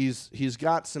 So he's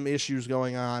got some issues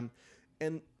going on.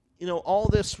 And, all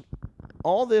this,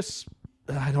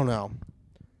 I don't know.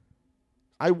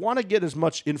 I want to get as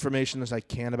much information as I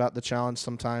can about the challenge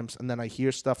sometimes, and then I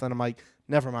hear stuff, and I'm like,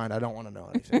 never mind, I don't want to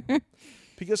know anything.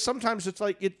 Because sometimes it's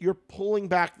like you're pulling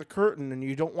back the curtain, and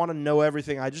you don't want to know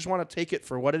everything. I just want to take it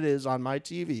for what it is on my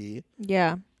TV.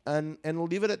 Yeah. And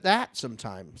leave it at that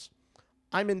sometimes.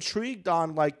 I'm intrigued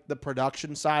on, like, the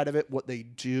production side of it, what they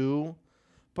do.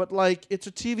 But, like, it's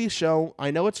a TV show. I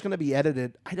know it's going to be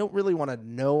edited. I don't really want to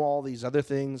know all these other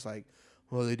things, like,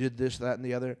 well, they did this, that, and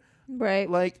the other. Right.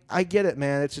 Like, I get it,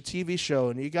 man. It's a TV show,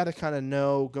 and you got to kind of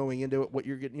know going into it what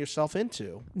you're getting yourself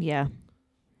into. Yeah.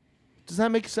 Does that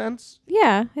make sense?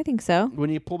 Yeah, I think so. When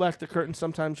you pull back the curtain,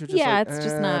 sometimes you're just it's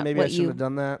just not maybe what I shouldn't have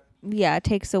done that. Yeah, it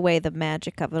takes away the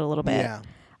magic of it a little bit. Yeah.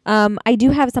 I do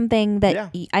have something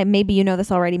that maybe you know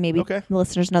this already, maybe the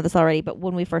listeners know this already, but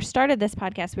when we first started this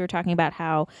podcast, we were talking about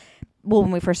how,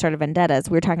 when we first started Vendettas,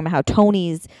 we were talking about how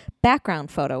Tony's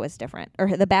background photo is different,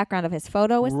 or the background of his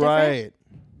photo is different. Right.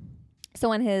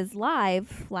 So in his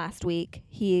live last week,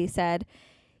 he said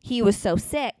he was so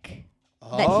sick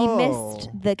that he missed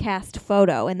the cast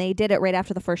photo, and they did it right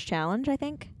after the first challenge, I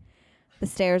think, the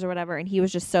stairs or whatever, and he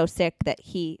was just so sick that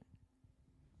he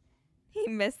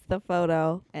missed the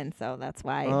photo, and so that's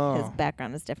why his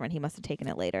background is different. He must have taken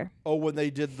it later. Oh, when they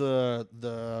did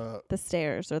the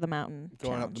stairs or the mountain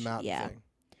going challenge. up the mountain thing.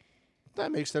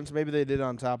 That makes sense. Maybe they did it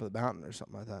on top of the mountain or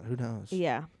something like that. Who knows?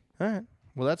 Yeah. All right.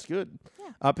 Well, that's good.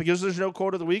 Yeah. Because there's no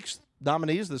quote of the week's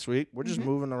nominees this week. We're just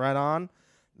moving right on.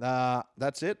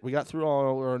 That's it. We got through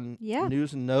all our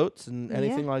news and notes and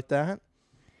anything like that.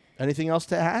 Anything else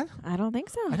to add? I don't think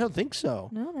so. I don't think so.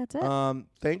 No, that's it.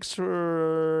 Thanks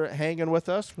for hanging with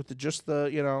us with just the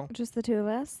two of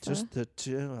us. Just the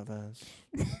two of us.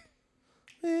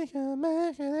 We can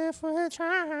make it if we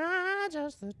try.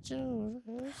 Just the two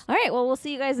of us. All right. Well, we'll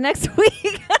see you guys next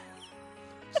week.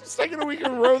 It's the second week in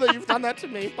a row that you've done that to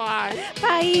me. Bye.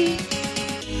 Bye.